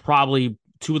probably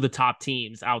 2 of the top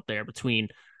teams out there between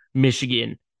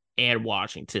Michigan and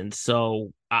Washington.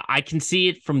 So I can see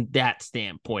it from that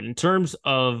standpoint. In terms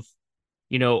of,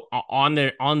 on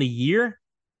the year,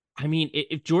 I mean,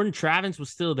 if Jordan Travis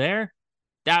was still there,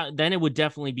 then it would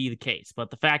definitely be the case. But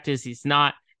the fact is he's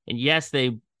not. And yes,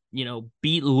 they,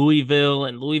 beat Louisville,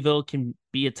 and Louisville can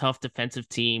be a tough defensive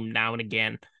team now and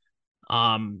again.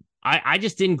 I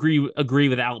just didn't agree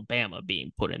with Alabama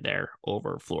being put in there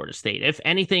over Florida State. If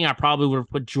anything, I probably would have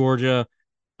put Georgia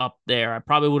up there. I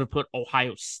probably would have put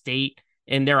Ohio State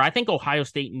in there. I think Ohio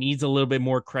State needs a little bit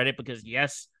more credit because,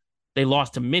 yes, they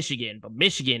lost to Michigan, but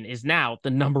Michigan is now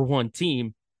the number 1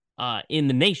 team in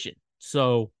the nation.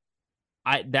 So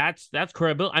that's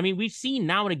credible. I mean, we've seen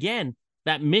now and again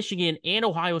that Michigan and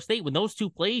Ohio State, when those two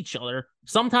play each other,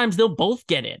 sometimes they'll both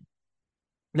get in.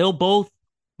 They'll both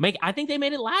I think they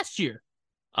made it last year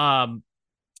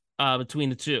between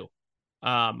the two.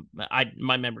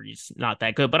 My memory's not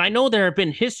that good, but I know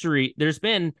there's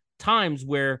been times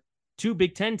where 2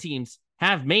 Big Ten teams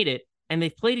have made it and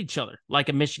they've played each other, like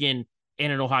a Michigan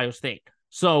and an Ohio State.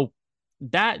 So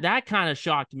that kind of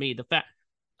shocked me. The fact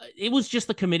it was just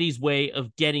the committee's way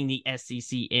of getting the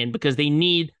SEC in because they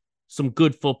need some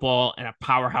good football and a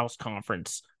powerhouse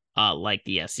conference like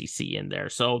the SEC in there.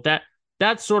 So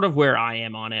that's sort of where I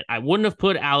am on it. I wouldn't have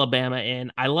put Alabama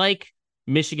in. I like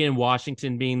Michigan and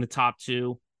Washington being the top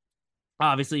 2,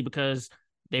 obviously, because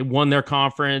they won their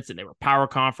conference and they were power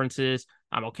conferences.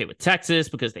 I'm okay with Texas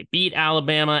because they beat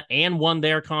Alabama and won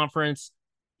their conference.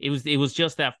 It was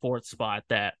just that 4th spot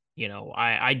that,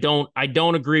 I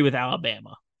don't agree with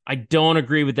Alabama. I don't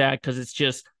agree with that because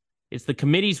it's the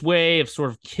committee's way of sort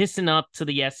of kissing up to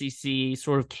the SEC,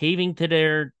 sort of caving to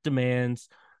their demands.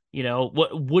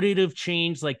 What would it have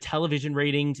changed like television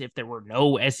ratings if there were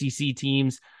no SEC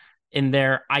teams in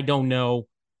there? I don't know,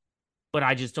 but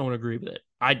I just don't agree with it.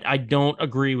 I don't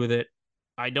agree with it.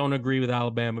 I don't agree with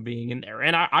Alabama being in there.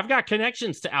 And I've got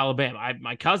connections to Alabama.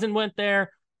 My cousin went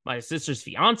there. My sister's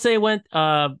fiance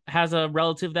has a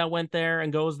relative that went there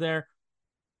and goes there.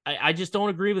 I just don't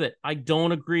agree with it. I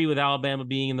don't agree with Alabama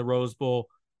being in the Rose Bowl.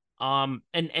 And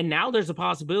now there's a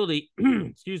possibility,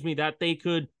 excuse me, that they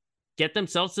could get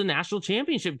themselves to the national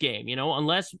championship game,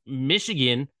 unless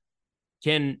Michigan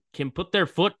can put their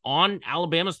foot on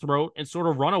Alabama's throat and sort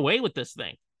of run away with this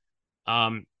thing.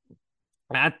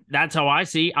 That's how I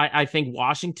see. I think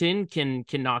Washington can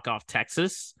knock off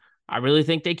Texas. I really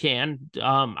think they can.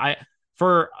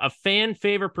 For a fan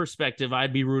favorite perspective,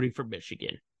 I'd be rooting for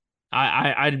Michigan.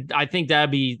 I think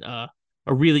that'd be a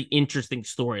really interesting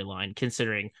storyline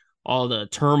considering all the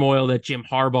turmoil that Jim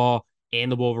Harbaugh and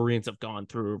the Wolverines have gone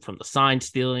through, from the sign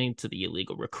stealing to the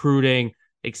illegal recruiting,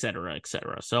 et cetera, et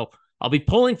cetera. So I'll be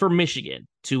pulling for Michigan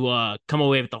to come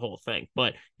away with the whole thing.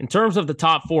 But in terms of the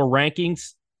top 4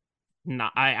 rankings,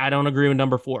 I don't agree with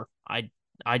number 4.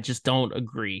 I just don't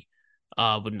agree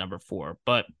with number 4.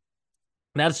 But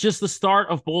that's just the start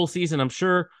of bowl season. I'm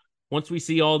sure once we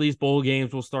see all these bowl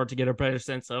games, we'll start to get a better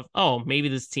sense of, oh, maybe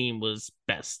this team was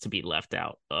best to be left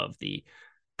out of the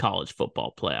college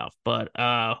football playoff. But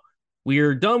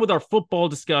we're done with our football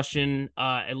discussion,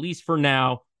 at least for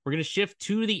now. We're going to shift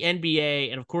to the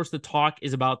NBA. And of course, the talk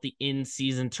is about the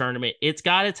in-season tournament. It's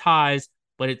got its highs,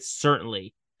 but it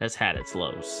certainly has had its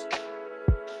lows.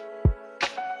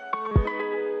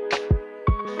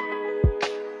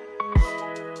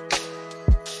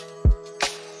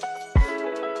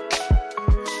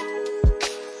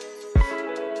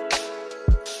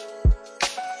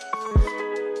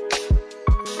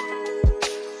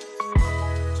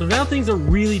 So now things are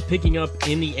really picking up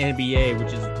in the NBA,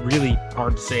 which is really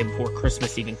hard to say before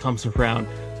Christmas even comes around.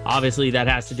 Obviously, that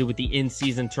has to do with the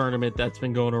in-season tournament that's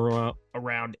been going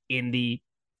around in the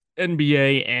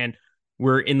NBA, and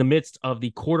we're in the midst of the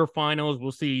quarterfinals.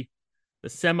 We'll see the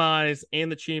semis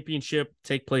and the championship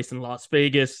take place in Las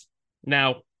Vegas.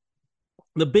 Now,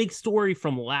 the big story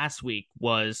from last week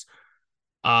was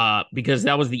because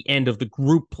that was the end of the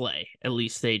group play, at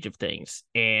least stage of things,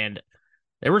 and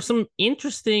there were some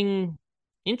interesting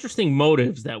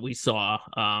motives that we saw,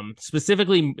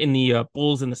 specifically in the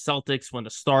Bulls and the Celtics when the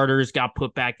starters got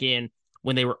put back in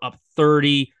when they were up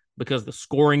 30 because the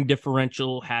scoring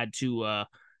differential had to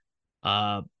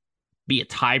be a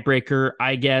tiebreaker,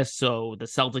 I guess. So the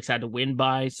Celtics had to win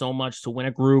by so much to win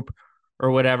a group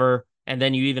or whatever. And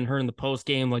then you even heard in the post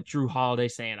game like Jrue Holiday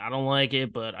saying, I don't like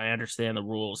it, but I understand the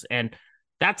rules. And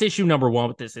that's issue number 1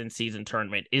 with this in-season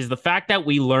tournament is the fact that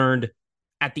we learned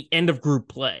at the end of group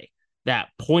play that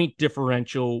point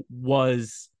differential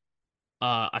was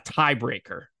a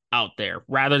tiebreaker out there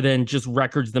rather than just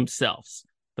records themselves.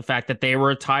 The fact that they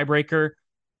were a tiebreaker,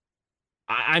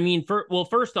 I mean,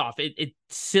 first off,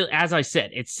 it's as I said,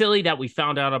 it's silly that we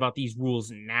found out about these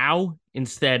rules now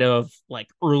instead of like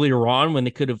earlier on when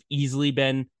they could have easily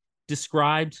been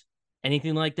described,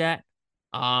 anything like that.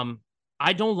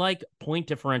 I don't like point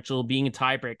differential being a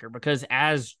tiebreaker because,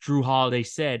 as Jrue Holiday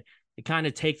said, it kind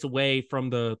of takes away from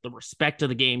the respect of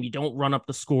the game. You don't run up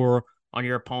the score on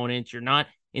your opponent. You're not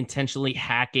intentionally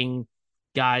hacking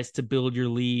guys to build your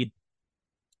lead.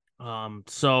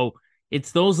 So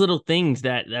it's those little things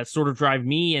that sort of drive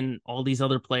me and all these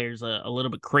other players a little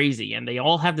bit crazy. And they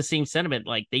all have the same sentiment.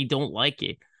 Like they don't like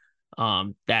it,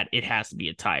 that it has to be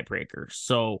a tiebreaker.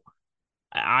 So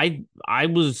I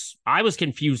was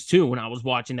confused too when I was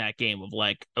watching that game of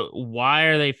like, why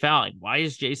are they fouling? Why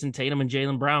is Jason Tatum and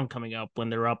Jaylen Brown coming up when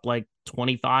they're up like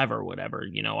 25 or whatever?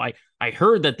 You know, I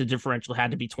heard that the differential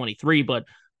had to be 23, but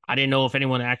I didn't know if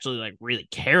anyone actually like really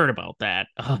cared about that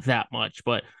that much.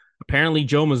 But apparently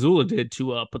Joe Mazzulla did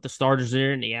to put the starters in,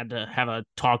 and he had to have a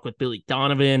talk with Billy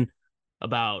Donovan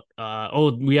about,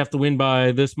 we have to win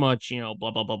by this much, you know,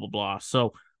 blah, blah, blah, blah, blah.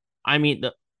 So, I mean,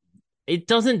 it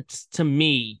doesn't, to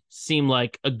me, seem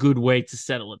like a good way to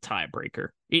settle a tiebreaker.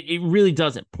 It really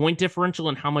doesn't. Point differential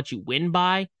and how much you win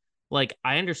by, like,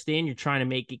 I understand you're trying to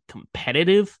make it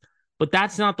competitive, but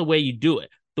that's not the way you do it.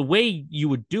 The way you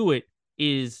would do it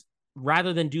is,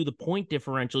 rather than do the point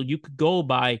differential, you could go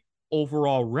by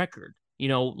overall record, you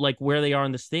know, like where they are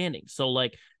in the standings. So,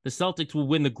 like, the Celtics will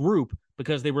win the group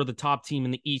because they were the top team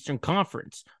in the Eastern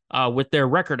Conference with their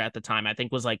record at the time. I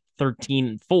think was like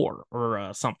 13-4 or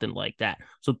something like that.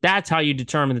 So that's how you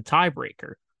determine the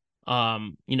tiebreaker.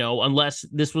 You know, unless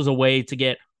this was a way to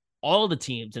get all the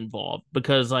teams involved,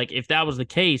 because like if that was the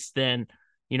case, then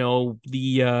you know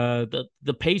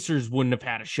the Pacers wouldn't have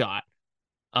had a shot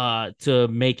to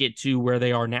make it to where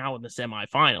they are now in the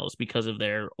semifinals because of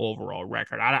their overall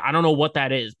record. I don't know what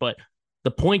that is, but the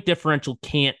point differential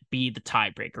can't be the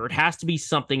tiebreaker. It has to be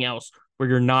something else where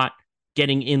you're not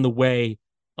getting in the way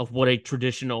of what a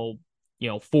traditional, you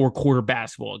know, 4-quarter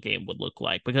basketball game would look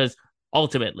like. Because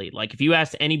ultimately, like if you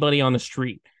asked anybody on the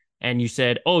street and you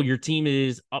said, oh, your team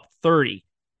is up 30,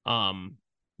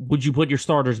 would you put your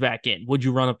starters back in? Would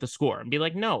you run up the score? And be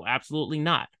like, no, absolutely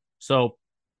not. So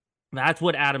that's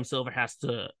what Adam Silver has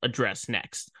to address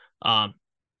next. I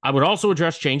would also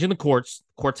address changing the courts.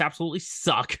 Courts absolutely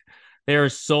suck. They're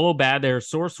so bad. They're a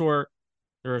sore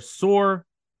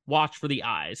watch for the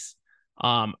eyes.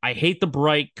 I hate the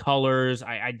bright colors.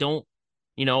 I don't,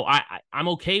 you know, I'm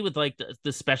okay with like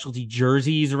the specialty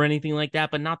jerseys or anything like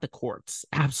that, but not the courts.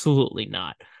 Absolutely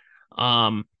not.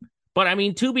 But I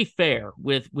mean, to be fair,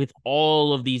 with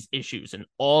all of these issues and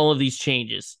all of these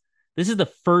changes, this is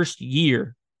the first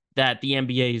year that the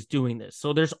NBA is doing this.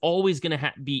 So there's always going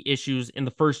to be issues in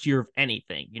the first year of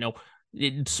anything, you know,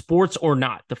 sports or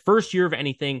not. The first year of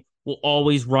anything, will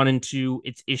always run into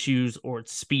its issues or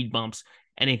its speed bumps,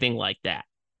 anything like that.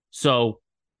 So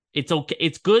it's okay.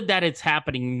 It's good that it's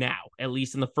happening now, at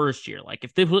least in the first year. Like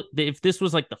if this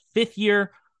was like the 5th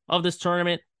year of this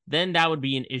tournament, then that would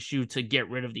be an issue to get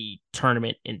rid of the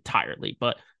tournament entirely.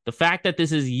 But the fact that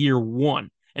this is year 1,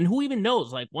 and who even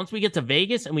knows, like once we get to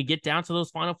Vegas and we get down to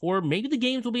those Final Four, maybe the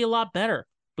games will be a lot better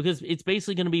because it's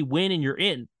basically going to be win and you're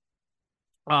in,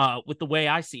 with the way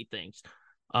I see things.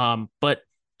 But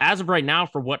as of right now,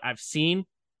 for what I've seen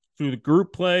through the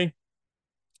group play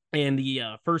and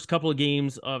the first couple of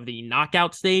games of the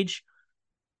knockout stage,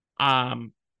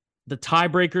 the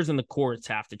tiebreakers and the courts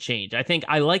have to change. I think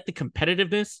I like the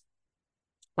competitiveness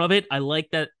of it. I like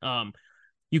that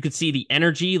you could see the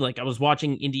energy. Like I was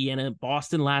watching Indiana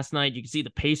Boston last night. You could see the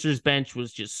Pacers bench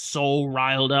was just so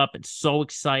riled up and so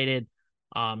excited.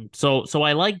 So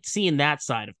I liked seeing that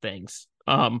side of things.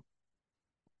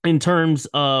 In terms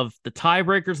of the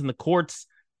tiebreakers and the courts,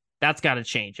 that's got to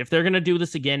change. If they're going to do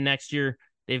this again next year,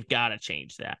 they've got to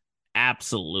change that.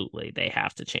 Absolutely. They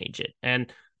have to change it.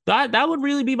 And that would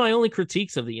really be my only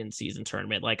critiques of the in-season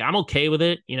tournament. Like I'm okay with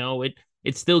it.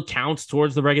 It still counts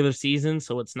towards the regular season.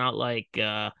 So it's not like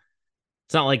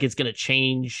it's going to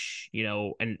change,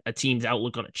 a team's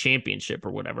outlook on a championship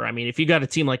or whatever. I mean, if you got a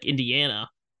team like Indiana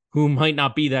who might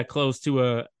not be that close to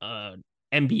a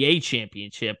NBA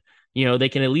championship, they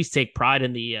can at least take pride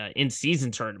in the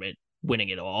in-season tournament winning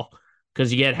it all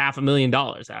because you get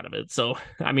 $500,000 out of it. So,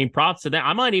 I mean, props to them.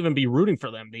 I might even be rooting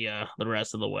for them the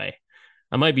rest of the way.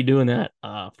 I might be doing that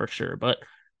for sure. But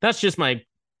that's just my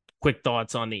quick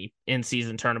thoughts on the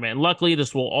in-season tournament. And luckily,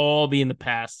 this will all be in the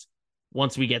past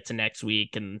once we get to next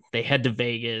week and they head to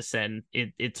Vegas and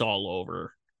it's all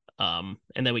over. And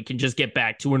then we can just get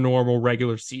back to a normal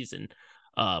regular season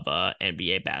of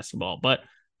NBA basketball. But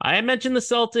I mentioned the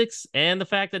Celtics and the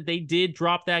fact that they did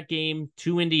drop that game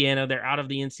to Indiana. They're out of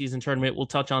the in-season tournament. We'll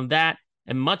touch on that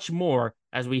and much more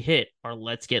as we hit our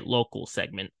Let's Get Local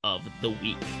segment of the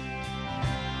week.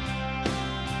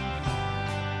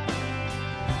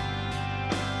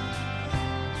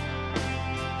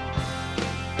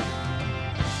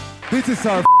 This is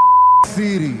our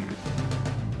city.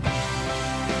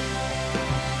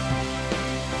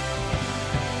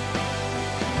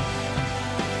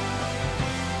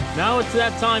 Now it's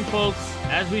that time, folks.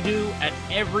 As we do at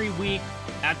every week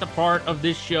at the part of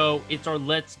this show, it's our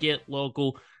Let's Get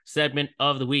Local segment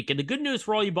of the week. And the good news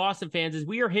for all you Boston fans is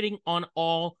we are hitting on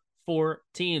all 4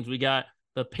 teams. We got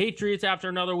the Patriots after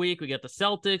another week. We got the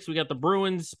Celtics. We got the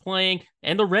Bruins playing.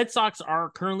 And the Red Sox are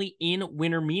currently in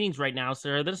winter meetings right now.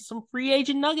 So there's some free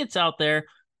agent nuggets out there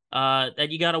that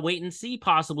you got to wait and see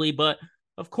possibly. But,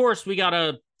 of course, we got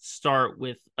to start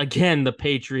with, again, the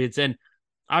Patriots. And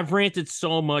I've ranted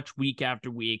so much week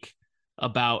after week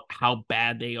about how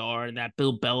bad they are and that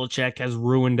Bill Belichick has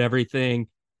ruined everything.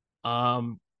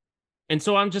 And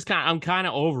so I'm kind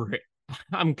of over it.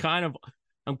 I'm kind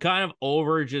of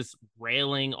over just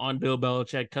railing on Bill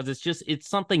Belichick because it's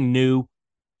something new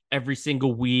every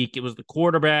single week. It was the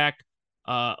quarterback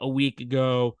a week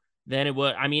ago. Then it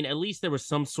was, at least there was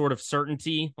some sort of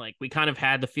certainty. Like we kind of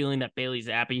had the feeling that Bailey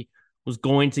Zappi was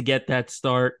going to get that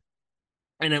start.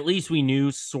 And at least we knew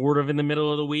sort of in the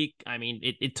middle of the week.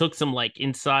 It took some like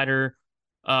insider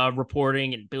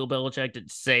reporting and Bill Belichick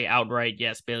didn't say outright,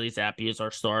 yes, Bailey Zappi is our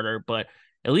starter, but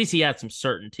at least he had some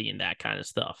certainty in that kind of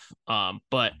stuff.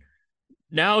 But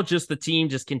now just the team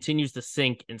just continues to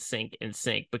sink and sink and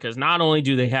sink because not only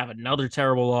do they have another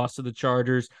terrible loss to the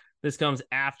Chargers, this comes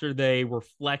after they were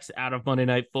flexed out of Monday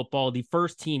Night Football, the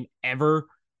first team ever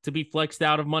to be flexed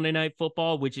out of Monday Night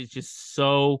Football, which is just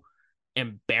so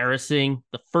embarrassing.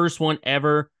 The first one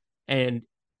ever, and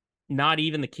not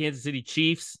even the Kansas City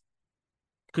Chiefs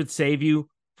could save you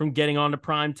from getting on to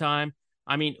prime time.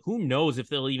 Who knows if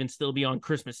they'll even still be on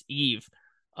Christmas Eve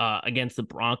against the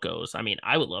Broncos.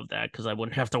 I would love that because I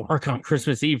wouldn't have to work on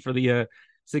Christmas Eve for the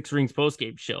Six Rings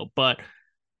postgame show. But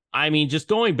just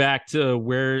going back to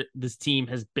where this team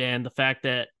has been, the fact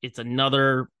that it's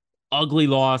another ugly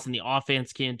loss and the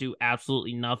offense can't do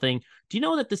absolutely nothing. Do you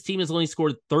know that this team has only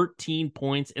scored 13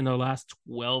 points in their last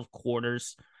 12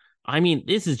 quarters?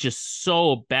 This is just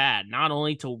so bad. Not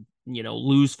only to,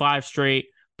 lose 5 straight,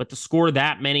 but to score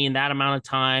that many in that amount of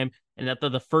time, and that they're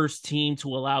the first team to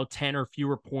allow 10 or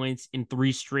fewer points in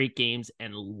 3 straight games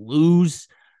and lose.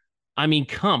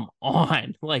 Come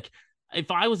on. Like, if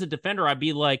I was a defender, I'd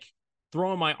be like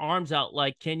throwing my arms out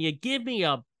like, can you give me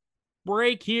a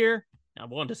break here? I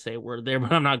wanted to say a word there,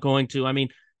 but I'm not going to.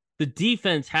 The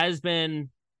defense has been,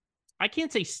 I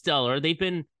can't say stellar. They've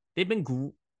been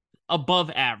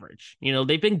above average.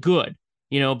 They've been good,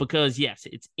 because yes,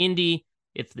 it's Indy,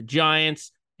 it's the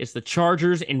Giants, It's the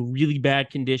Chargers in really bad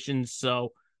conditions.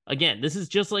 So again, this is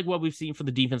just like what we've seen for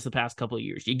the defense the past couple of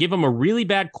years. You give them a really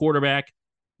bad quarterback,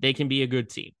 they can be a good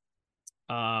team.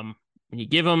 When you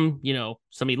give them,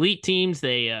 some elite teams,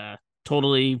 they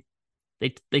totally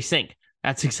they sink.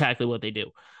 That's exactly what they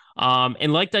do.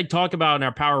 And like I talk about in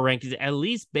our power rankings, at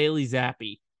least Bailey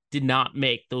Zappi did not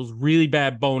make those really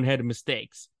bad boneheaded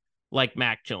mistakes like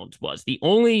Mac Jones was. The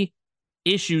only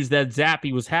issues that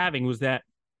Zappi was having was that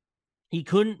he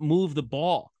couldn't move the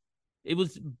ball. It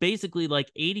was basically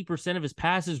like 80% of his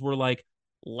passes were like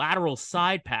lateral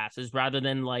side passes rather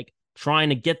than like trying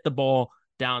to get the ball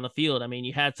down the field. I mean,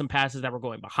 you had some passes that were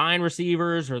going behind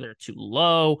receivers or they're too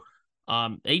low.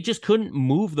 They just couldn't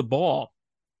move the ball.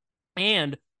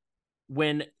 And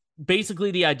when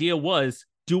basically the idea was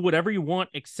do whatever you want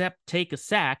except take a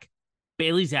sack,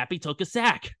 Bailey Zappi took a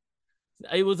sack.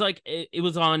 It was like it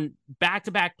was on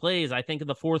back-to-back plays, I think, in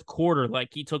the fourth quarter. Like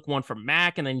he took one from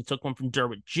Mac and then he took one from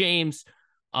Derwin James.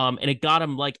 And it got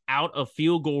him like out of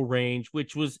field goal range,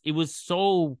 which was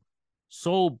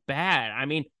so bad. I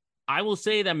mean, I will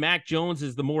say that Mac Jones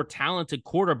is the more talented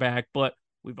quarterback, but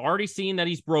we've already seen that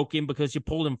he's broken because you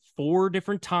pulled him 4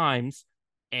 different times,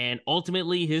 and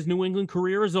ultimately his New England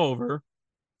career is over.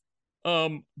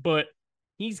 But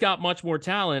he's got much more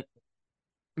talent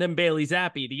than Bailey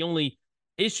Zappi. The only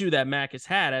issue that Mac has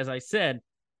had, as I said,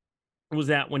 was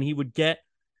that when he would get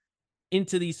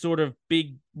into these sort of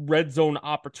big red zone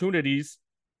opportunities,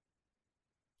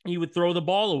 he would throw the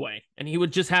ball away and he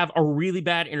would just have a really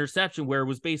bad interception where it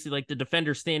was basically like the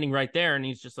defender standing right there. And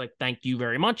he's just like, thank you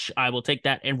very much. I will take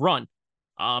that and run.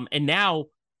 And now,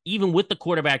 even with the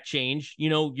quarterback change,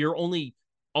 your only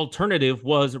alternative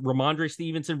was Ramondre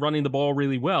Stevenson running the ball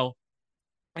really well.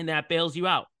 And that bails you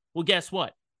out. Well, guess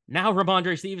what? Now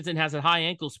Ramondre Stevenson has a high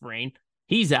ankle sprain.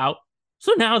 He's out.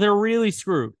 So now they're really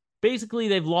screwed. Basically,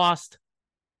 they've lost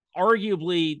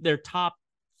arguably their top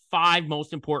 5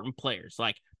 most important players.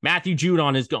 Like Matthew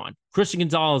Judon is gone. Christian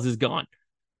Gonzalez is gone.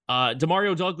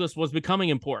 Demario Douglas was becoming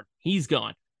important. He's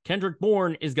gone. Kendrick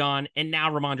Bourne is gone. And now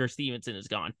Ramondre Stevenson is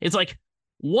gone. It's like,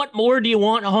 what more do you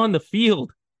want on the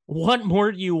field? What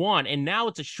more do you want? And now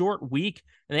it's a short week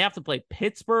and they have to play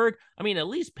Pittsburgh. I mean, at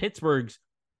least Pittsburgh's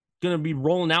going to be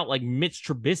rolling out like Mitch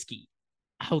Trubisky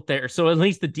out there. So at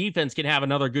least the defense can have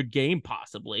another good game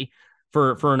possibly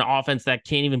for an offense that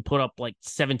can't even put up like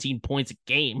 17 points a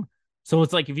game. So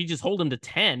it's like, if you just hold them to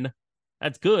 10,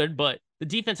 that's good, but the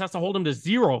defense has to hold them to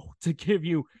 0 to give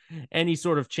you any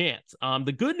sort of chance.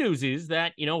 The good news is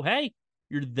that, hey,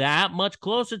 you're that much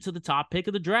closer to the top pick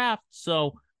of the draft.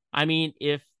 So, I mean,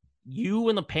 if you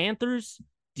and the Panthers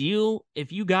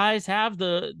if you guys have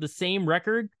the same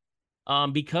record,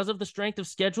 because of the strength of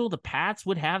schedule, the Pats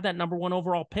would have that number 1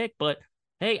 overall pick. But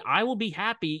hey, I will be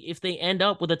happy if they end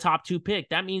up with a top 2 pick.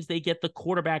 That means they get the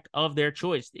quarterback of their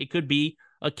choice. It could be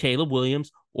a Caleb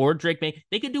Williams or Drake May.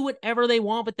 They could do whatever they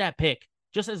want with that pick,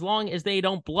 just as long as they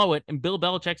don't blow it and Bill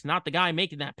Belichick's not the guy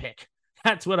making that pick.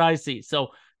 That's what I see. So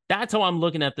that's how I'm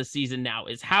looking at the season now,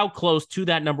 is how close to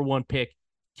that number 1 pick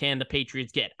can the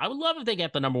Patriots get. I would love if they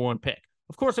get the number 1 pick.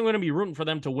 Of course, I'm going to be rooting for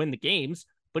them to win the games,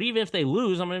 but even if they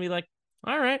lose, I'm going to be like,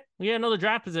 all right, we get another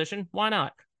draft position. Why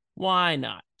not? Why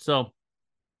not? So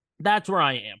that's where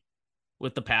I am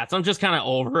with the Pats. I'm just kind of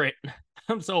over it.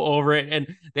 I'm so over it.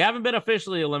 And they haven't been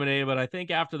officially eliminated, but I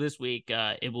think after this week,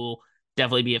 it will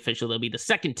definitely be official. They'll be the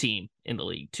second team in the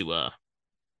league to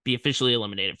be officially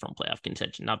eliminated from playoff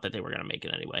contention. Not that they were going to make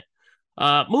it anyway.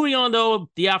 Moving on, though,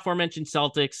 the aforementioned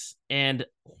Celtics. And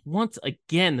once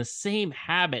again, the same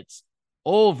habits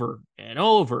over and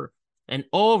over and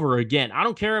over again. I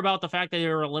don't care about the fact that they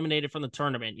were eliminated from the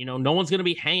tournament. No one's going to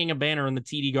be hanging a banner in the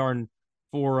TD Garden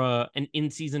for an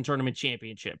in-season tournament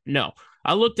championship. No,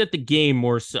 I looked at the game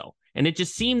more so, and it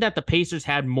just seemed that the Pacers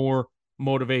had more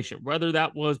motivation, whether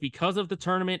that was because of the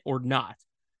tournament or not.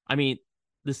 I mean,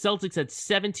 the Celtics had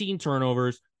 17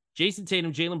 turnovers. Jason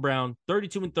Tatum, Jaylen Brown,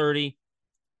 32 and 30.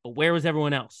 But where was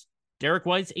everyone else? Derek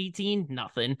White's 18,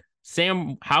 nothing.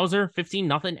 Sam Hauser, 15,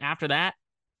 nothing after that.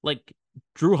 Like,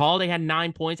 Drew Holiday had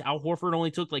 9 points. Al Horford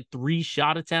only took like 3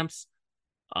 shot attempts.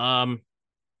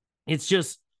 It's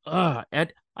just, I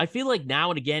feel like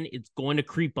now and again it's going to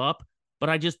creep up, but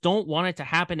I just don't want it to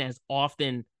happen as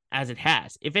often as it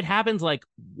has. If it happens like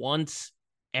once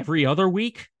every other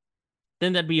week,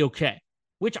 then that'd be okay,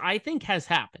 which I think has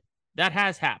happened. That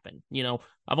has happened.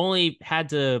 I've only had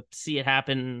to see it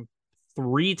happen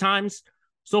 3 times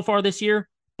so far this year,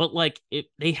 but like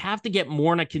they have to get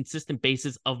more on a consistent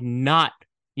basis of not,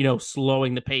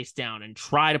 slowing the pace down and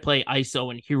try to play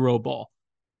ISO and hero ball,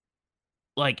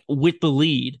 like with the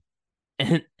lead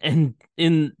and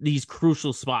in these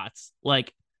crucial spots.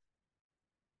 Like,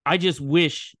 I just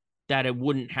wish that it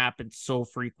wouldn't happen so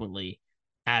frequently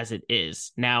as it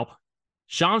is. Now,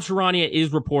 Shams Charania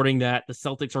is reporting that the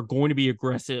Celtics are going to be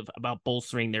aggressive about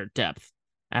bolstering their depth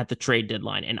at the trade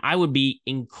deadline. And I would be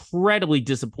incredibly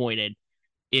disappointed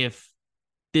if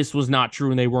this was not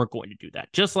true and they weren't going to do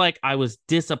that. Just like I was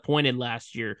disappointed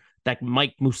last year that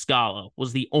Mike Muscala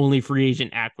was the only free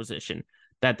agent acquisition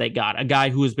that they got, a guy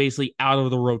who was basically out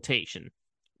of the rotation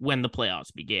when the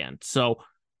playoffs began. So,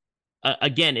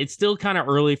 again, it's still kind of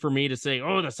early for me to say,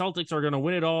 oh, the Celtics are going to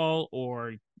win it all,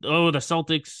 or, oh, the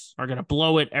Celtics are going to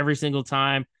blow it every single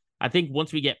time. I think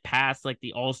once we get past like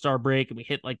the All-Star break and we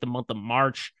hit like the month of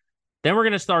March, then we're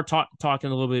going to start talking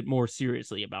a little bit more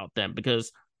seriously about them,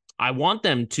 because I want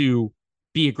them to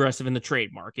be aggressive in the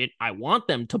trade market. I want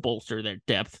them to bolster their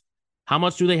depth. How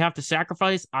much do they have to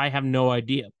sacrifice? I have no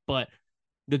idea. But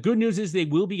the good news is they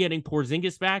will be getting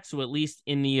Porzingis back, so at least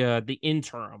in the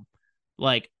interim,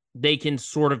 like, they can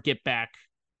sort of get back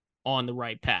on the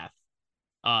right path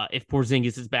if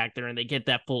Porzingis is back there and they get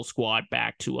that full squad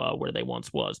back to where they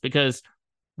once was. Because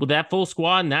with that full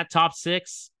squad and that top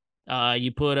six,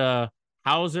 you put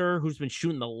Hauser, who's been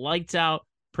shooting the lights out,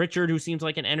 Pritchard, who seems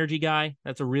like an energy guy.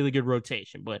 That's a really good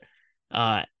rotation. But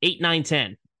 8, 9,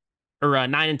 10, or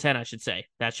 9 and 10, I should say.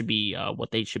 That should be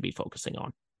what they should be focusing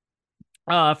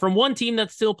on. From one team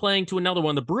that's still playing to another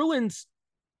one, the Bruins,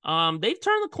 they've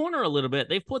turned the corner a little bit.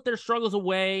 They've put their struggles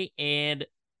away, and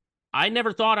I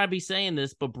never thought I'd be saying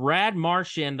this, but Brad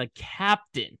Marchand, the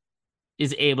captain,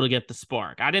 is able to get the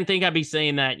spark. I didn't think I'd be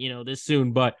saying that, this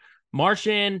soon, but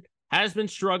Marchand has been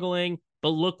struggling, but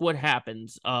look what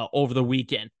happens over the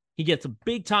weekend. He gets a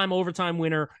big-time overtime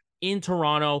winner in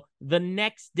Toronto the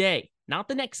next day, not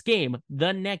the next game,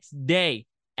 the next day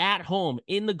at home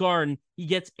in the Garden. He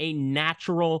gets a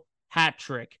natural hat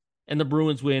trick, and the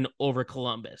Bruins win over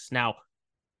Columbus. Now,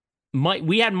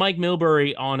 we had Mike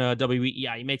Milbury on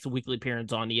WEEI. He makes a weekly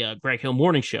appearance on the Greg Hill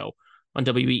Morning Show on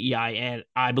WEEI, and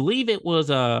I believe it was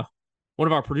one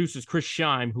of our producers, Chris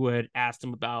Scheim, who had asked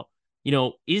him about,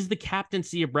 is the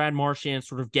captaincy of Brad Marchand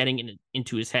sort of getting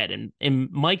into his head?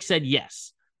 And Mike said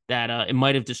yes, that it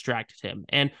might have distracted him.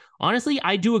 And honestly,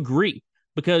 I do agree,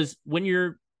 because when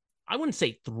you're, I wouldn't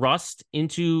say thrust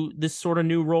into this sort of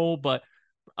new role, but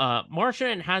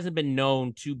Marchand hasn't been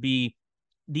known to be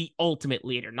the ultimate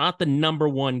leader, not the number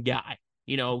one guy.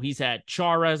 He's had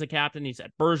Chara as a captain, he's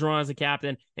had Bergeron as a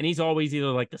captain, and he's always either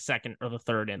like the second or the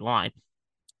third in line.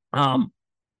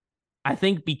 I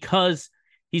think because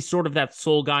he's sort of that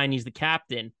sole guy and he's the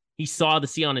captain, he saw the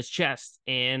C on his chest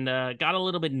and got a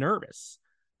little bit nervous.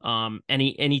 And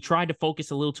he tried to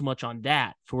focus a little too much on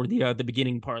that for the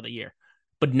beginning part of the year.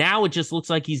 But now it just looks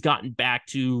like he's gotten back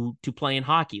to playing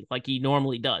hockey like he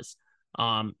normally does.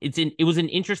 It was an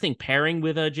interesting pairing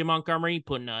with Jim Montgomery,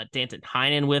 putting Danton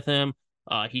Heinen with him.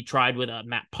 He tried with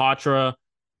Matt Poitras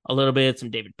a little bit, some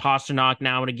David Pastrnak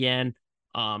now and again.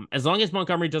 As long as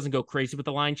Montgomery doesn't go crazy with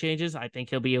the line changes, I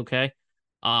think he'll be okay.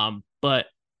 But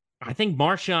I think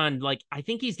Marchand, I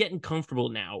think he's getting comfortable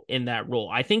now in that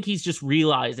role. I think he's just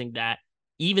realizing that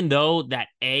even though that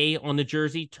A on the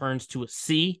jersey turns to a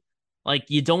C,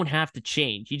 you don't have to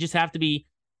change. You just have to be,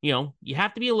 you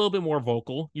have to be a little bit more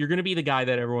vocal. You're going to be the guy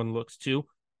that everyone looks to,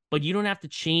 but you don't have to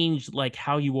change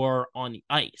how you are on the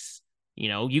ice.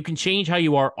 You can change how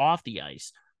you are off the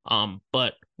ice.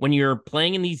 But when you're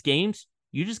playing in these games,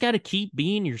 you just got to keep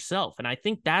being yourself. And I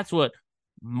think that's what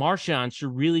Marchand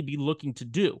should really be looking to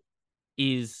do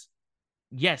is,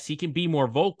 yes, he can be more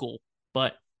vocal,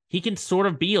 but he can sort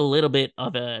of be a little bit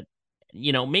of a,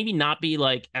 maybe not be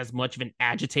as much of an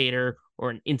agitator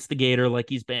or an instigator like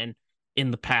he's been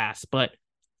in the past, but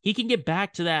he can get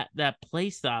back to that play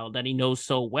style that he knows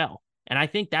so well. And I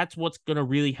think that's what's going to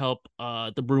really help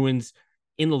the Bruins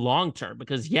in the long term,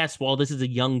 because yes, while this is a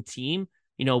young team,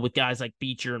 with guys like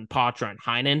Beecher and Poitras and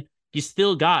Heinen, you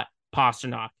still got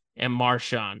Pastrnak and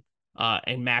Marchand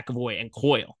and McAvoy and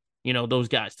Coyle, those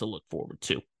guys to look forward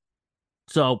to.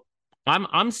 So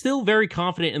I'm still very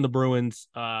confident in the Bruins.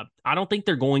 I don't think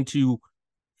they're going to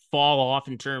fall off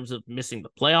in terms of missing the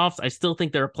playoffs. I still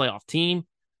think they're a playoff team.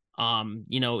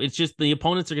 It's just the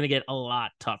opponents are going to get a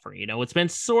lot tougher. It's been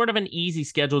sort of an easy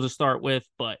schedule to start with,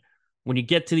 but when you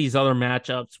get to these other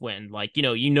matchups, when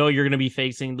you're going to be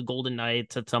facing the Golden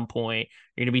Knights at some point,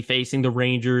 you're going to be facing the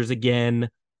Rangers again.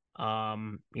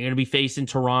 You're going to be facing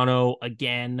Toronto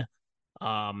again.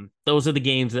 Those are the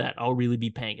games that I'll really be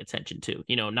paying attention to,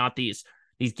 not these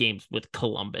games with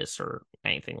Columbus or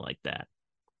anything like that.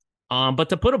 But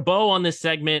to put a bow on this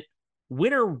segment,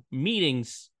 winter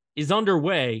meetings is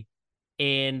underway,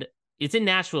 and it's in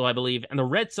Nashville, I believe. And the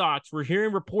Red Sox, we're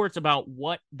hearing reports about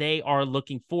what they are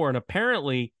looking for. And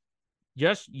apparently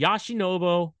just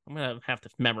Yoshinobu, I'm going to have to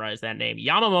memorize that name.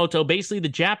 Yamamoto, basically the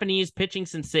Japanese pitching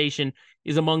sensation,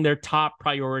 is among their top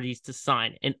priorities to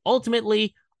sign. And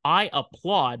ultimately, I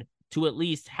applaud to at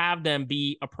least have them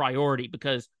be a priority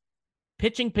because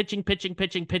pitching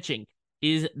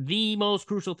is the most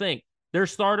crucial thing. Their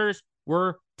starters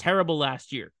were terrible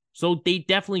last year, so they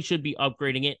definitely should be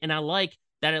upgrading it. And I like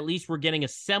that at least we're getting a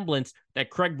semblance that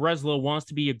Craig Breslow wants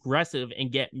to be aggressive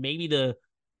and get maybe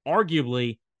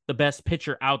arguably the best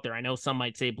pitcher out there. I know some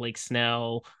might say Blake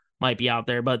Snell might be out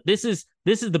there, but this is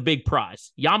the big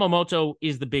prize. Yamamoto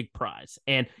is the big prize.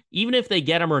 And even if they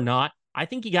get him or not, I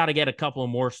think you got to get a couple of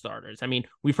more starters. I mean,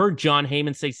 we've heard John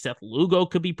Heyman say Seth Lugo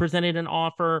could be presented an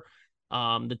offer.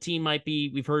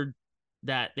 We've heard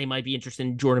that they might be interested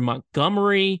in Jordan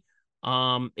Montgomery.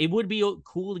 It would be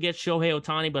cool to get Shohei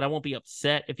Ohtani, but I won't be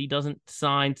upset if he doesn't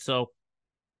sign. So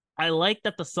I like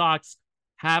that the Sox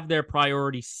have their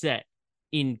priorities set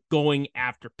in going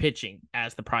after pitching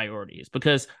as the priorities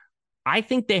because I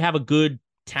think they have a good,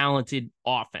 talented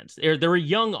offense. They're a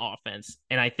young offense,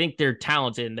 and I think they're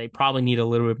talented, and they probably need a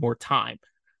little bit more time.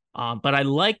 But I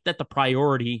like that the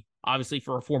priority, obviously,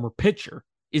 for a former pitcher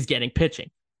is getting pitching,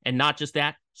 and not just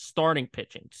that, starting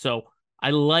pitching. So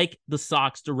I like the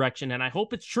Sox direction, and I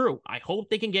hope it's true. I hope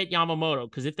they can get Yamamoto,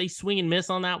 because if they swing and miss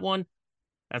on that one,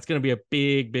 that's going to be a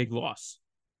big, big loss.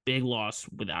 Big loss,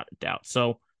 without a doubt.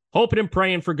 So hoping and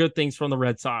praying for good things from the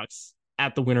Red Sox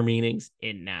at the winter meetings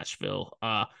in Nashville.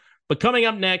 But coming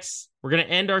up next, we're going to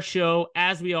end our show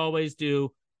as we always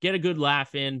do, get a good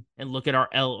laugh in, and look at our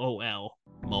LOL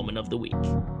moment of the week.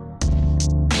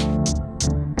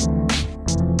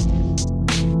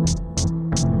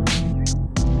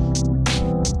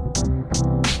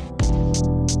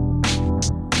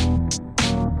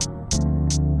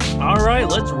 All right,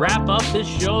 let's wrap up this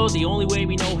show the only way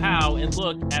we know how and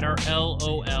look at our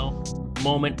LOL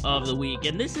moment of the week.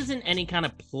 And this isn't any kind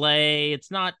of play.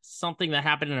 It's not something that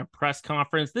happened in a press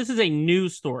conference. This is a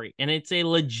news story, and it's a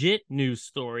legit news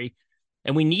story.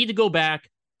 And we need to go back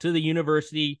to the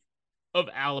University of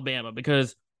Alabama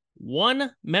because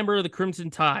one member of the Crimson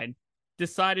Tide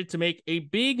decided to make a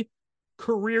big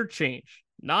career change.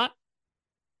 Not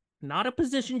a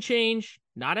position change,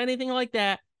 not anything like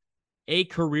that. A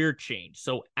career change.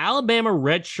 So Alabama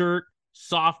redshirt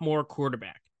sophomore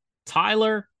quarterback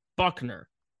Tyler Buchner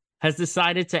has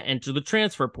decided to enter the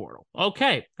transfer portal.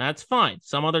 Okay, that's fine.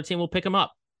 Some other team will pick him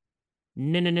up.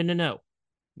 No.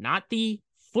 Not the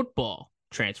football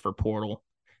transfer portal.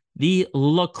 The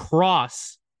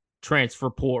lacrosse transfer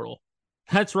portal.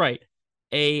 That's right.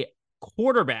 A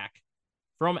quarterback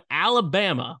from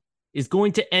Alabama is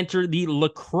going to enter the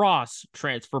lacrosse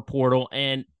transfer portal.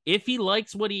 And if he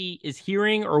likes what he is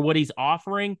hearing or what he's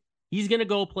offering, he's going to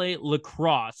go play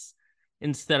lacrosse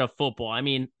instead of football. I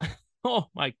mean, oh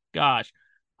my gosh.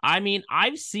 I mean,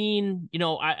 I've seen,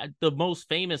 the most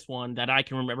famous one that I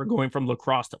can remember going from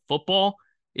lacrosse to football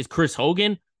is Chris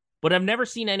Hogan, but I've never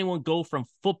seen anyone go from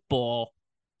football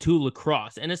to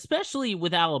lacrosse, and especially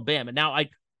with Alabama. Now,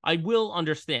 I will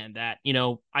understand that,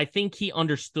 I think he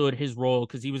understood his role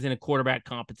because he was in a quarterback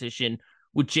competition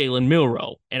with Jalen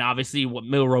Milroe. And obviously what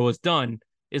Milroe has done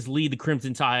is lead the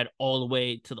Crimson Tide all the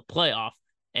way to the playoff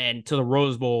and to the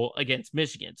Rose Bowl against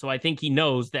Michigan. So I think he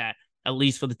knows that, at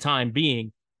least for the time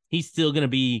being, he's still going to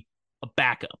be a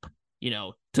backup,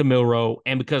 to Milroe.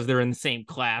 And because they're in the same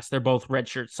class, they're both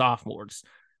redshirt sophomores,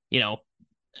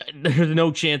 there's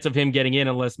no chance of him getting in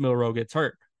unless Milroe gets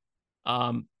hurt.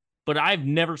 But I've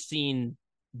never seen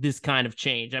this kind of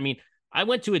change. I mean, I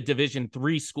went to a Division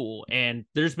III school, and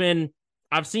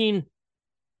I've seen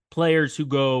players who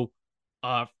go,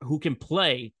 who can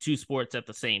play two sports at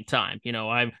the same time.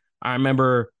 I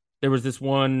remember there was this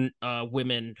one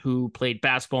woman who played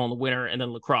basketball in the winter and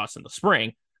then lacrosse in the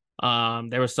spring.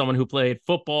 There was someone who played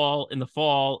football in the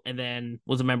fall and then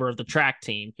was a member of the track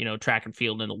team, track and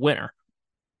field in the winter.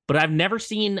 But I've never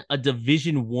seen a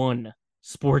Division I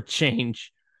sport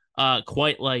change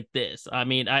quite like this. I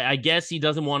mean, I guess he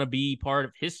doesn't want to be part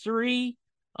of history.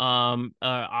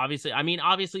 Obviously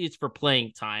it's for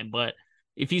playing time, but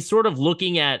if he's sort of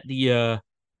looking at the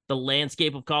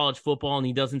landscape of college football and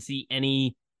he doesn't see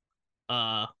any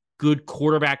good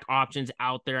quarterback options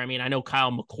out there. I mean, I know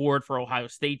Kyle McCord for Ohio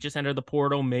State just entered the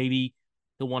portal. Maybe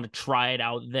he'll want to try it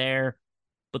out there.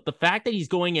 But the fact that he's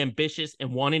going ambitious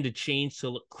and wanting to change to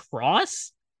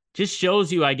lacrosse just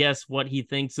shows you, I guess, what he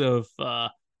thinks his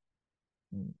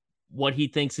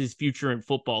future in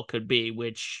football could be,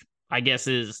 which I guess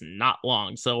is not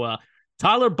long. So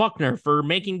Tyler Buchner for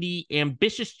making the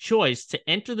ambitious choice to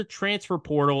enter the transfer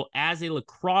portal as a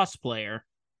lacrosse player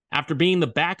after being the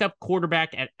backup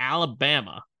quarterback at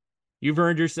Alabama. you've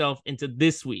earned yourself into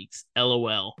this week's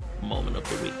LOL Moment of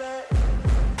the Week.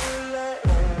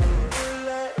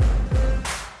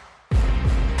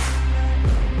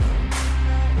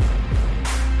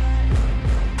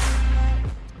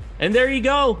 And there you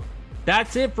go.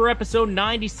 That's it for episode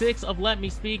 96 of Let Me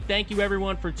Speak. Thank you,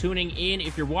 everyone, for tuning in.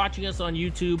 If you're watching us on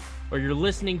YouTube or you're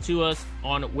listening to us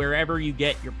on wherever you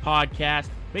get your podcast,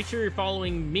 make sure you're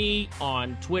following me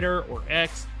on Twitter or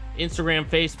X, Instagram,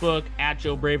 Facebook, at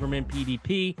Joe Braverman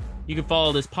PDP. You can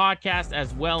follow this podcast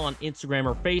as well on Instagram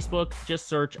or Facebook. Just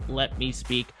search Let Me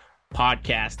Speak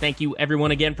Podcast. Thank you,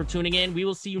 everyone, again for tuning in. We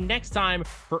will see you next time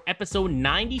for episode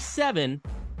 97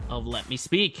 of Let Me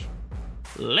Speak.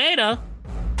 Later.